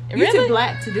 Really? You too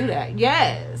black to do that.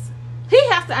 Yes. He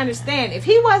has to understand, if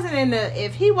he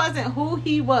wasn't who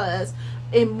he was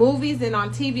in movies and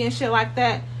on TV and shit like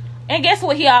that. And guess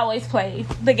what he always plays?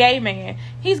 The gay man.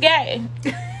 He's gay.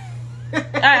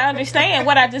 I understand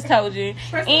what I just told you.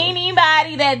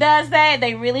 Anybody that does that,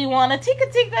 they really want a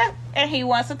tinka, and he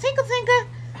wants a tinka.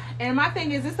 And my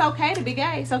thing is, it's okay to be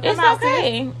gay. So come it's out,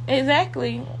 okay. Sis.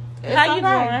 Exactly. It's how you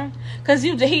doing? Because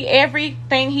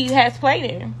everything he has played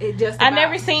in. I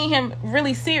never seen him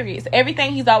really serious.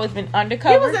 Everything he's always been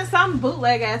undercover. He was in some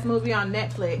bootleg ass movie on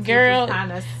Netflix. Girl,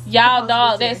 y'all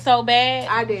dog, that's so bad.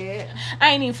 I did. I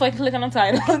ain't even fucking click on the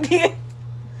title again.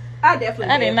 I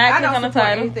definitely did not click on the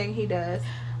title. Anything he does.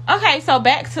 Okay, so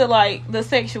back to the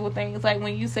sexual things, like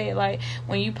when you say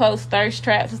when you post thirst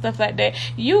traps and stuff like that,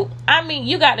 you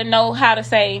got to know how to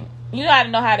say. You got to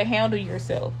know how to handle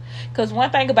yourself. Because one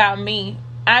thing about me,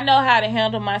 I know how to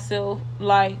handle myself.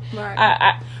 Like,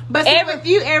 right. But see, with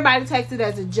you, everybody takes it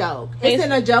as a joke. It's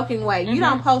in a joking way. You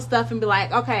don't post stuff and be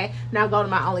like, okay, now go to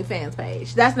my OnlyFans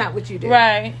page. That's not what you do.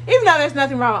 Right. Even though there's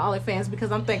nothing wrong with OnlyFans,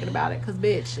 because I'm thinking about it. Because,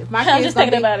 bitch, if my kids... I'm just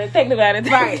thinking about it.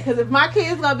 Right. Because if my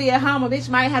kids going to be at home, a bitch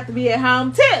might have to be at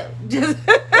home, too. Just...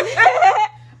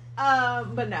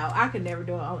 but no, I could never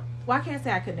do it. Well, I can't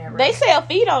say I could never. They sell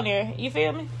feet on there. You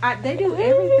feel me? They do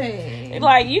everything.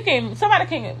 Like I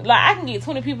can get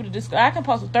 20 people to I can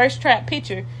post a thirst trap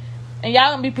picture, and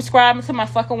y'all gonna be prescribing to my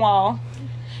fucking wall.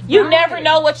 You never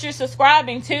know what you're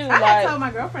subscribing to. I told my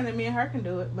girlfriend that me and her can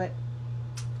do it, but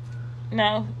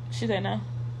no, she said no.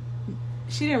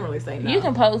 She didn't really say no. You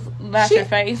can post about your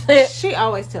face. She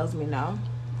always tells me no.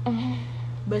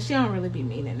 But she don't really be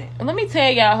meaning it. Let me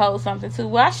tell y'all hoes something too.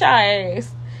 Wash your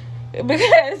ass.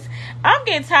 Because I'm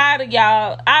getting tired of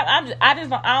y'all. I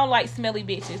don't like smelly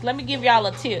bitches. Let me give y'all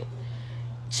a tip.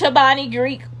 Chobani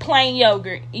Greek plain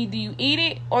yogurt. Either you eat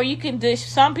it or you can dish.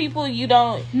 Some people you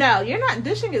don't. No, you're not.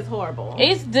 Dishing is horrible.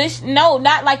 It's dish. No,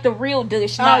 not like the real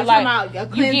dish. Not like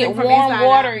you get warm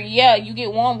water. Yeah, you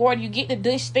get warm water. You get the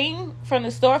dish thing from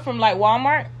the store from like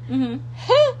Walmart.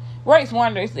 works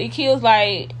wonders. It kills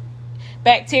like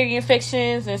bacteria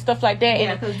infections and stuff like that.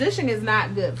 Yeah, because dishing is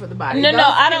not good for the body. No,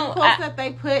 I don't. That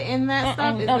they put in that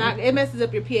stuff is not. It messes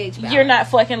up your pH balance. You're not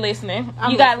fucking listening.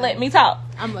 You gotta let me talk.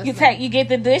 I'm listening. You get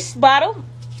the dish bottle.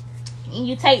 And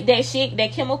you take that shit,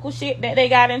 that chemical shit that they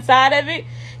got inside of it.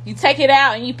 You take it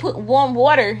out and you put warm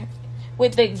water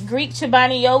with the Greek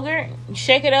Chobani yogurt. You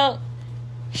shake it up.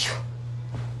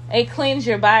 It cleans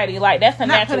your body. Like, that's a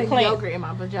natural cleanse. Yogurt in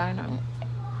my vagina.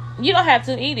 You don't have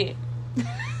to eat it.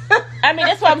 I mean,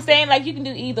 that's what I'm saying. Like, you can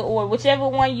do either or, whichever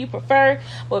one you prefer.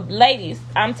 But ladies,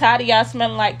 I'm tired of y'all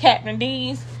smelling like Captain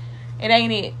D's. It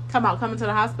ain't it. Coming to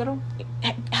the hospital?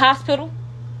 Hospital.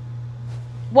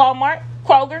 Walmart.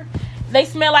 Kroger. They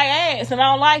smell like ass, and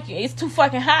I don't like it. It's too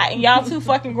fucking hot, and y'all too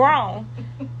fucking grown.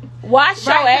 Wash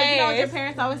your ass. You know what your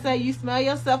parents always say? You smell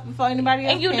yourself before anybody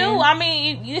else. And you do. I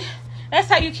mean, that's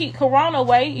how you keep corona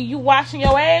away. You washing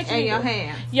your ass and your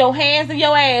hands. Your hands and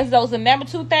your ass. Those are number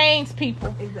 2 things,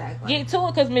 people. Exactly. Get to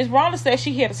it, because Miss Rhonda says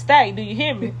she here to stay. Do you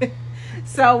hear me?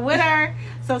 So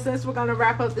since we're gonna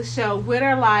wrap up the show, what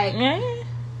are like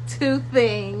 2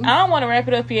 things? I don't want to wrap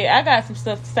it up yet. I got some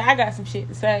stuff to say. I got some shit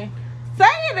to say. Say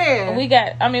it then.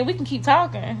 We can keep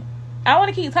talking. I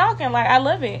want to keep talking. Like, I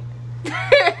love it.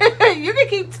 You can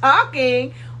keep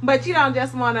talking, but you don't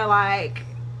just want to like.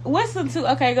 What's the 2?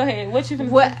 Okay, go ahead. What you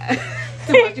finna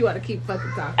Too much you want to keep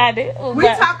fucking talking. I do. We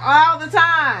talk all the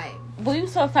time. We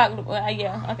so talk.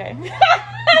 Yeah. Okay.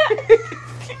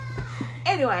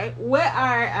 Anyway, what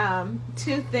are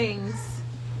 2 things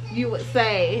you would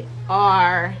say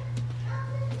are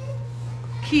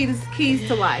keys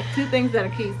to life? 2 things that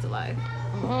are keys to life.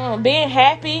 Being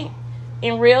happy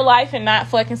in real life and not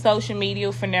fucking social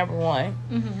media for number 1.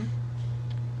 Mm-hmm.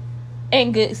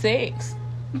 And good sex.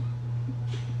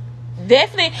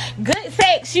 Definitely good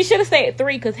sex. She should have said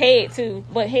 3 because head too,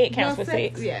 but head counts for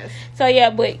sex. Yes. So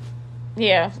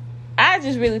yeah, I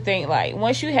just really think like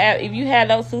if you have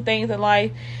those 2 things in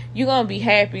life, you're gonna be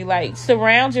happy. Like,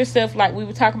 surround yourself, like we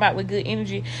were talking about, with good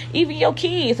energy. Even your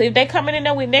kids, if they coming in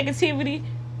there with negativity,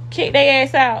 kick their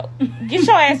ass out. Get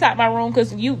your ass out my room,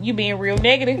 because you being real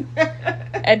negative.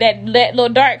 And that little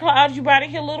dark cloud you brought in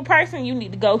here, little person, you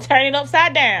need to go turn it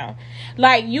upside down.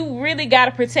 Like, you really got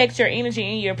to protect your energy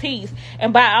and your peace.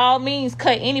 And by all means,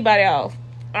 cut anybody off.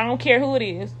 I don't care who it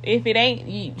is. If it ain't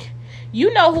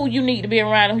you know who you need to be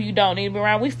around and who you don't need to be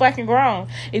around. We fucking grown.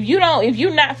 If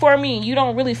you're not for me and you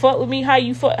don't really fuck with me how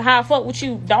I fuck with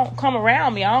you, don't come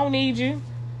around me. I don't need you.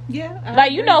 Yeah.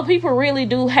 Like, you know, people really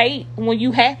do hate when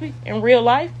you happy in real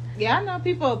life. Yeah, I know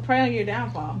people pray on your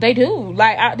downfall. They do.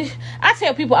 Like, I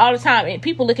tell people all the time, and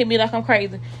people look at me like I'm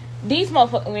crazy. These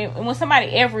motherfuckers, when somebody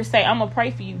ever say, I'm gonna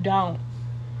pray for you, don't.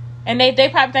 And they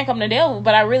probably think I'm the devil,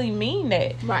 but I really mean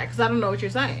that. Right, because I don't know what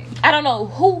you're saying. I don't know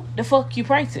who the fuck you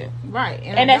pray to. Right.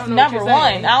 And that's number 1.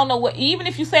 I don't know what, even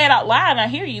if you say it out loud and I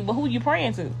hear you, but who you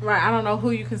praying to? Right, I don't know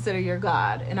who you consider your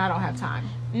God, and I don't have time.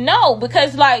 No,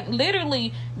 because like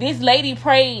literally this lady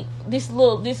prayed, this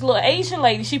little Asian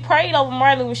lady, she prayed over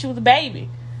Marley when she was a baby.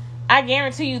 I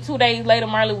guarantee you 2 days later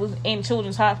Marley was in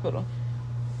children's hospital.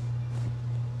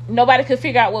 Nobody could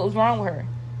figure out what was wrong with her.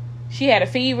 She had a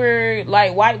fever,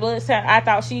 like white blood cell. I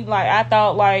thought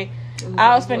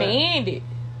I was finna end it.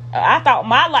 I thought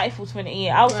my life was finna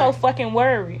end. I was so fucking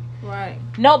worried. Right.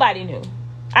 Nobody knew.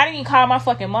 I didn't even call my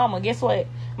fucking mama. Guess what?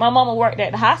 My mama worked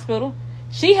at the hospital.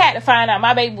 She had to find out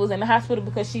my baby was in the hospital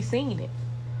because she seen it.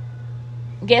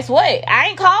 Guess what? I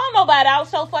ain't called nobody. I was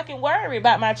so fucking worried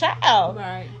about my child.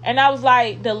 Right. And I was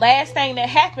like, the last thing that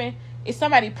happened is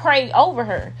somebody prayed over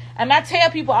her. And I tell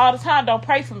people all the time, don't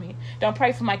pray for me. Don't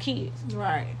pray for my kids.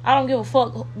 Right. I don't give a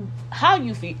fuck how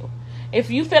you feel.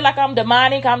 If you feel like I'm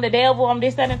demonic, I'm the devil, I'm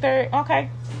this, that, and third, okay.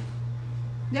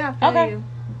 Yeah, okay. You.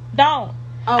 Don't.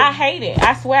 Oh. I hate it.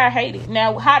 I swear I hate it.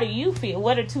 Now, how do you feel?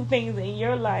 What are 2 things in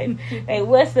your life? Hey,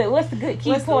 what's the good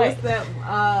key point? What's that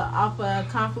off of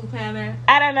Kung Fu Panda?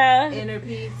 I don't know. Inner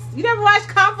peace. You never watched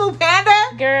Kung Fu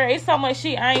Panda? Girl, it's so much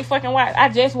shit I ain't fucking watch. I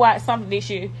just watched something this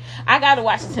year. I gotta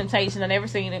watch The Temptation. I never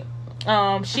seen it.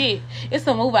 Shit. It's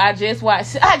a movie I just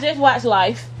watched. I just watched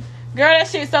Life. Girl, that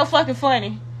shit's so fucking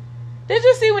funny. Did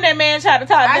you see when that man tried to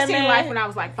talk to that man? I seen Life when I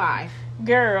was like 5.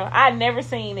 Girl, I never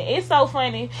seen it. It's so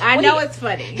funny. I know it's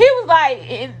funny. He was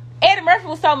like, Eddie Murphy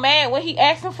was so mad when he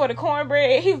asked him for the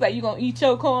cornbread. He was like, you gonna eat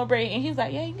your cornbread? And he was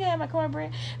like, yeah, you can have my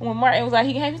cornbread. And when Martin was like,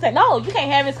 he can have, he was like, no, you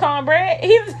can't have his cornbread.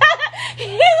 He was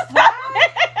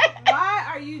Why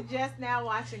are you just now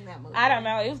watching that movie? I don't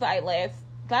know. It was like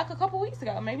a couple weeks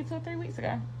ago, maybe 2 or 3 weeks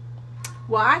ago.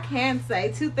 Well, I can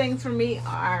say 2 things for me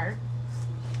are,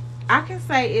 I can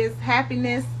say is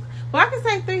happiness. Well, I can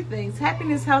say 3 things: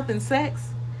 happiness, health, and sex.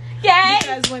 Yeah,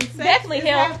 because when sex definitely is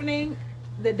help. happening,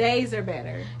 the days are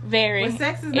better. Very. When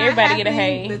sex is not Everybody happening, get a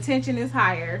hey. the tension is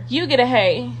higher. You get a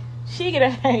hey. She get a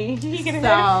hey. He get a hey.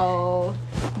 So,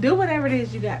 do whatever it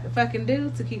is you got to fucking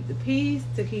do to keep the peace,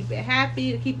 to keep it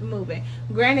happy, to keep it moving.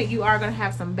 Granted, you are going to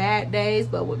have some bad days,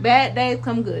 but with bad days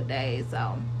come good days.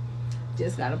 So,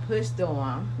 just got to push through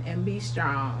them and be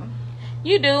strong.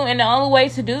 You do, and the only way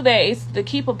to do that is to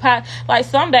keep a pot. Like,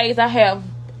 some days I have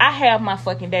my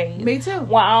fucking days. Me too.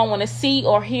 Where I don't want to see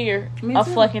or hear a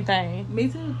fucking thing. Me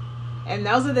too. And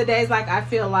those are the days like I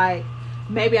feel like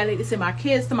maybe I need to send my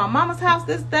kids to my mama's house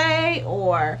this day,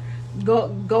 or go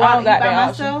out and eat by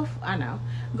myself. I know.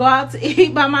 Go out to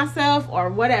eat by myself or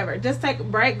whatever. Just take a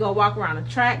break, go walk around the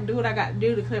track, do what I got to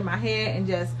do to clear my head, and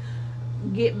just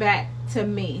get back to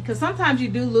me. Because sometimes you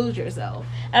do lose yourself.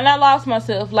 And I lost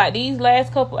myself. Like,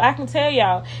 I can tell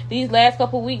y'all, these last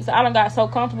couple weeks, I done got so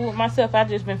comfortable with myself, I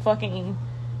just been fucking eating.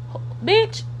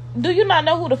 Bitch, do you not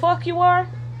know who the fuck you are?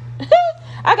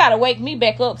 I gotta wake me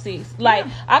back up, sis. Like,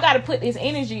 yeah. I gotta put this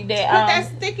energy that put that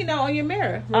sticky note on your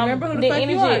mirror. Remember who the fuck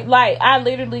energy, you are. Like, I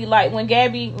literally, like, when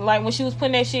Gabby, like, when she was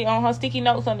putting that shit on her sticky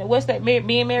notes on the, what's that,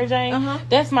 being Mary Jane?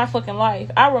 That's my fucking life.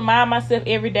 I remind myself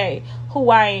every day who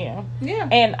I am. Yeah.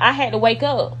 And I had to wake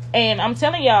up. And I'm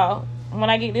telling y'all, when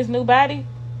I get this new body,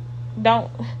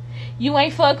 you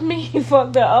ain't fuck me,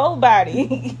 fuck the old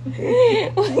body.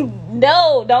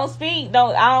 No, don't speak. I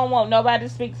don't want nobody to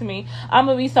speak to me. I'm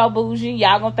gonna be so bougie.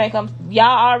 Y'all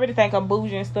already think I'm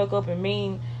bougie and stuck up and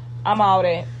mean. I'm all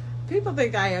that. People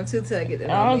think I am too till I get to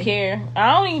know I don't care.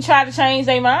 I don't even try to change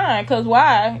their mind. Cause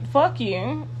why? Fuck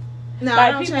you. No,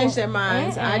 I don't change their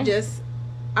minds.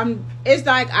 It's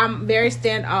like I'm very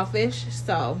standoffish,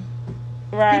 so.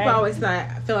 Right. People always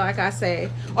feel like I say,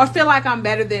 or feel like I'm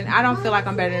better than. I don't feel like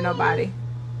I'm better than nobody.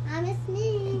 It's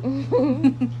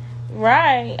me.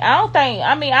 Right.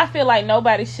 I feel like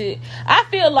nobody should. I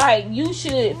feel like you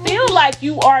should feel like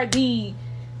you are the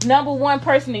number one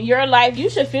person in your life. You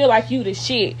should feel like you the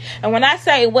shit. And when I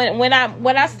say when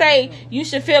I say you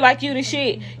should feel like you the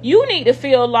shit, you need to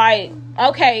feel like,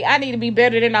 okay, I need to be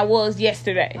better than I was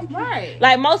yesterday. Right.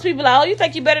 Like, most people are, oh, you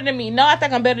think you better than me? No, I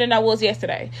think I'm better than I was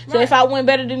yesterday. So if I went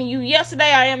better than you yesterday,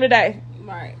 I am today.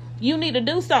 Right. You need to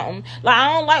do something. Like,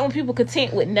 I don't like when people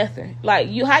content with nothing. Like,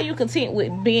 how you content with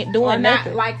doing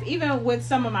nothing? Like, even with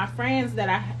some of my friends that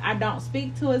I don't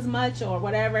speak to as much or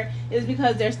whatever, is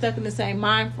because they're stuck in the same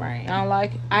mind frame. I don't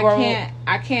like it.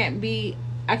 I can't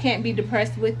be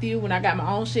depressed with you when I got my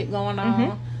own shit going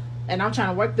on. And I'm trying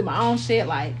to work through my own shit.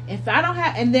 Like, if I don't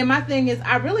have... And then my thing is,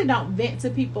 I really don't vent to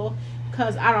people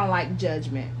because I don't like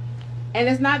judgment. And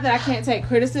it's not that I can't take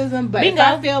criticism, but if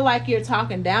I feel like you're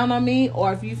talking down on me,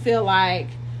 or if you feel like...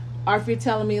 Or if you're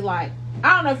telling me, like...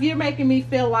 I don't know, if you're making me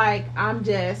feel like I'm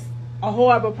just a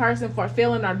horrible person for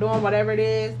feeling or doing whatever it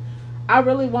is, I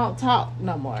really won't talk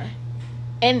no more.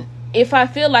 And if I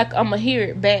feel like I'm going to hear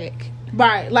it back...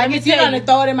 Right. Like, if you're going to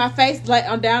throw it in my face, like,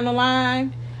 on down the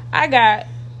line... I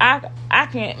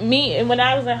can't. When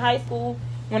I was in high school,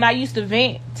 when I used to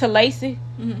vent to Lacey,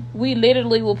 we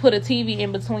literally would put a TV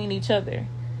in between each other.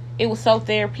 It was so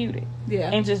therapeutic. Yeah.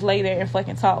 And just lay there and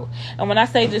fucking talk. And when I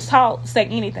say just talk, say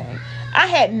anything. I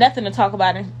had nothing to talk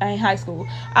about in high school.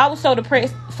 I was so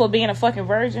depressed for being a fucking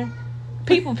virgin.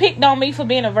 People picked on me for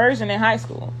being a virgin in high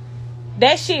school.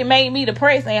 That shit made me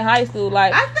depressed in high school.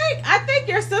 Like, I think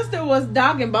your sister was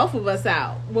dogging both of us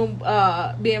out when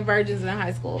being virgins in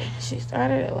high school. She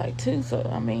started at like 2, so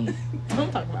I mean,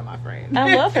 don't talk about my friend.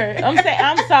 I love her.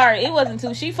 I'm sorry, it wasn't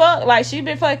 2. She fucked, like, she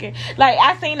been fucking. Like,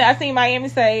 I seen Miami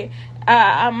say,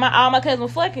 all my cousins were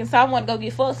fucking, so I want to go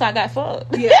get fucked, so I got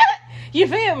fucked. Yeah. You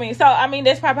feel me? So, I mean,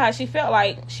 that's probably how she felt,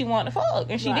 like she wanted to fuck,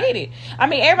 and she did it. I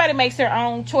mean, everybody makes their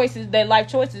own choices, their life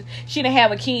choices. She didn't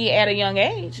have a kid at a young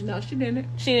age. No, she didn't.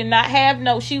 She did not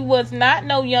have she was not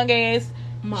no young ass.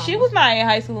 Mama. She was not in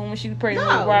high school when she was pregnant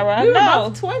with Rara. We were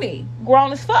both 20.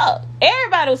 Grown as fuck.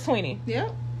 Everybody was 20. Yeah.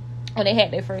 When they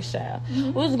had their first child.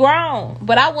 We was grown.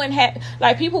 But I wouldn't have...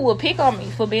 Like, people would pick on me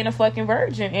for being a fucking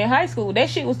virgin in high school. That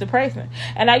shit was depressing.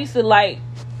 And I used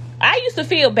to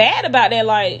feel bad about that,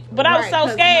 like, but I was so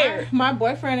scared. My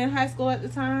boyfriend in high school at the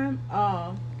time,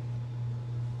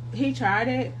 he tried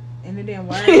it and it didn't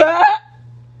work.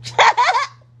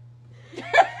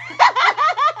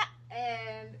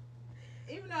 And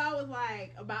even though I was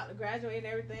like about to graduate and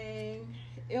everything,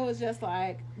 it was just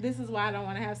like, this is why I don't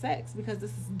want to have sex, because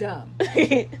this is dumb.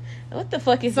 What the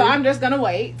fuck is so this? I'm just gonna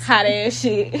wait. Hot ass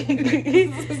shit.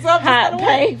 So hot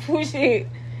painful shit.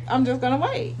 I'm just gonna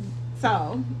wait.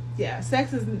 So yeah,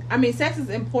 sex is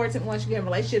important once you get in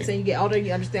relationships and you get older.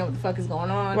 You understand what the fuck is going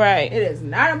on. Right. It is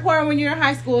not important when you're in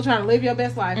high school trying to live your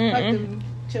best life. Fuck them.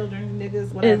 children,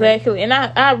 niggas, whatever. Exactly. And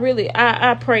I really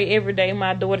pray every day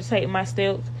my daughter take my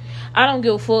steps. I don't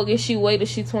give a fuck if she wait till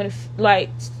she 20, like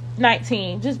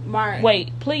 19. Just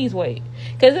wait. Please wait.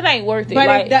 Because it ain't worth it. But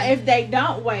like, if they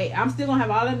don't wait, I'm still going to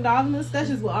have all them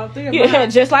discussions with all three of them. Yeah,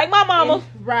 just like my mama.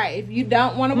 If you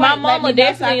don't want to wait, my mama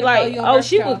definitely like,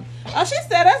 she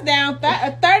set us down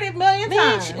 30 million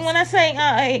times. When I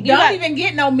say, don't even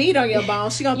get no meat on your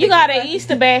bones. She gonna you got an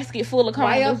Easter basket full of condoms.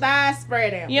 Why your thighs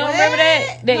spread out? You don't remember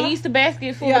that? The Easter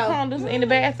basket full of condoms in the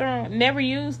bathroom. Never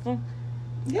used them.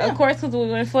 Yeah. Of course, because we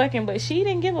went fucking, but she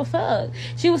didn't give a fuck.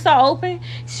 She was so open.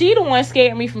 She the one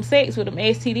scared me from sex with them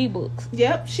STD books.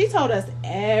 Yep, she told us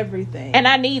everything. And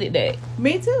I needed that.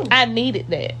 Me too. I needed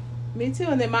that. Me too.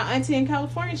 And then my auntie in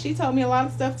California, she told me a lot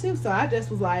of stuff too. So I just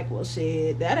was like, well,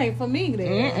 shit, that ain't for me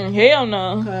then. Hell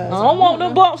no. I don't want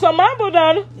no bumps on my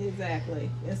banana. Exactly.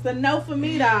 It's a no for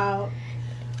me, dog.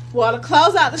 Well, to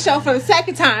close out the show for the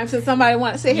second time, since somebody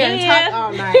want to sit here and talk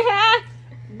all night.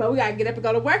 But we got to get up and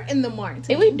go to work in the morning.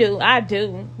 We do. I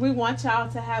do. We want y'all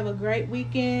to have a great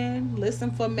weekend. Listen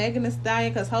for Megan Thee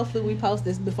Stallion, because hopefully we post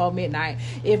this before midnight.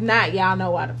 If not, y'all know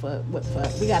what the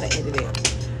fuck. We got to edit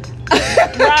it.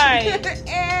 Right.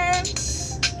 And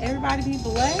everybody be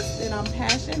blessed. And I'm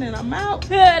Passion, and I'm out.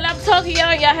 Good. I'm talking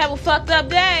y'all. Y'all have a fucked up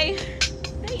day.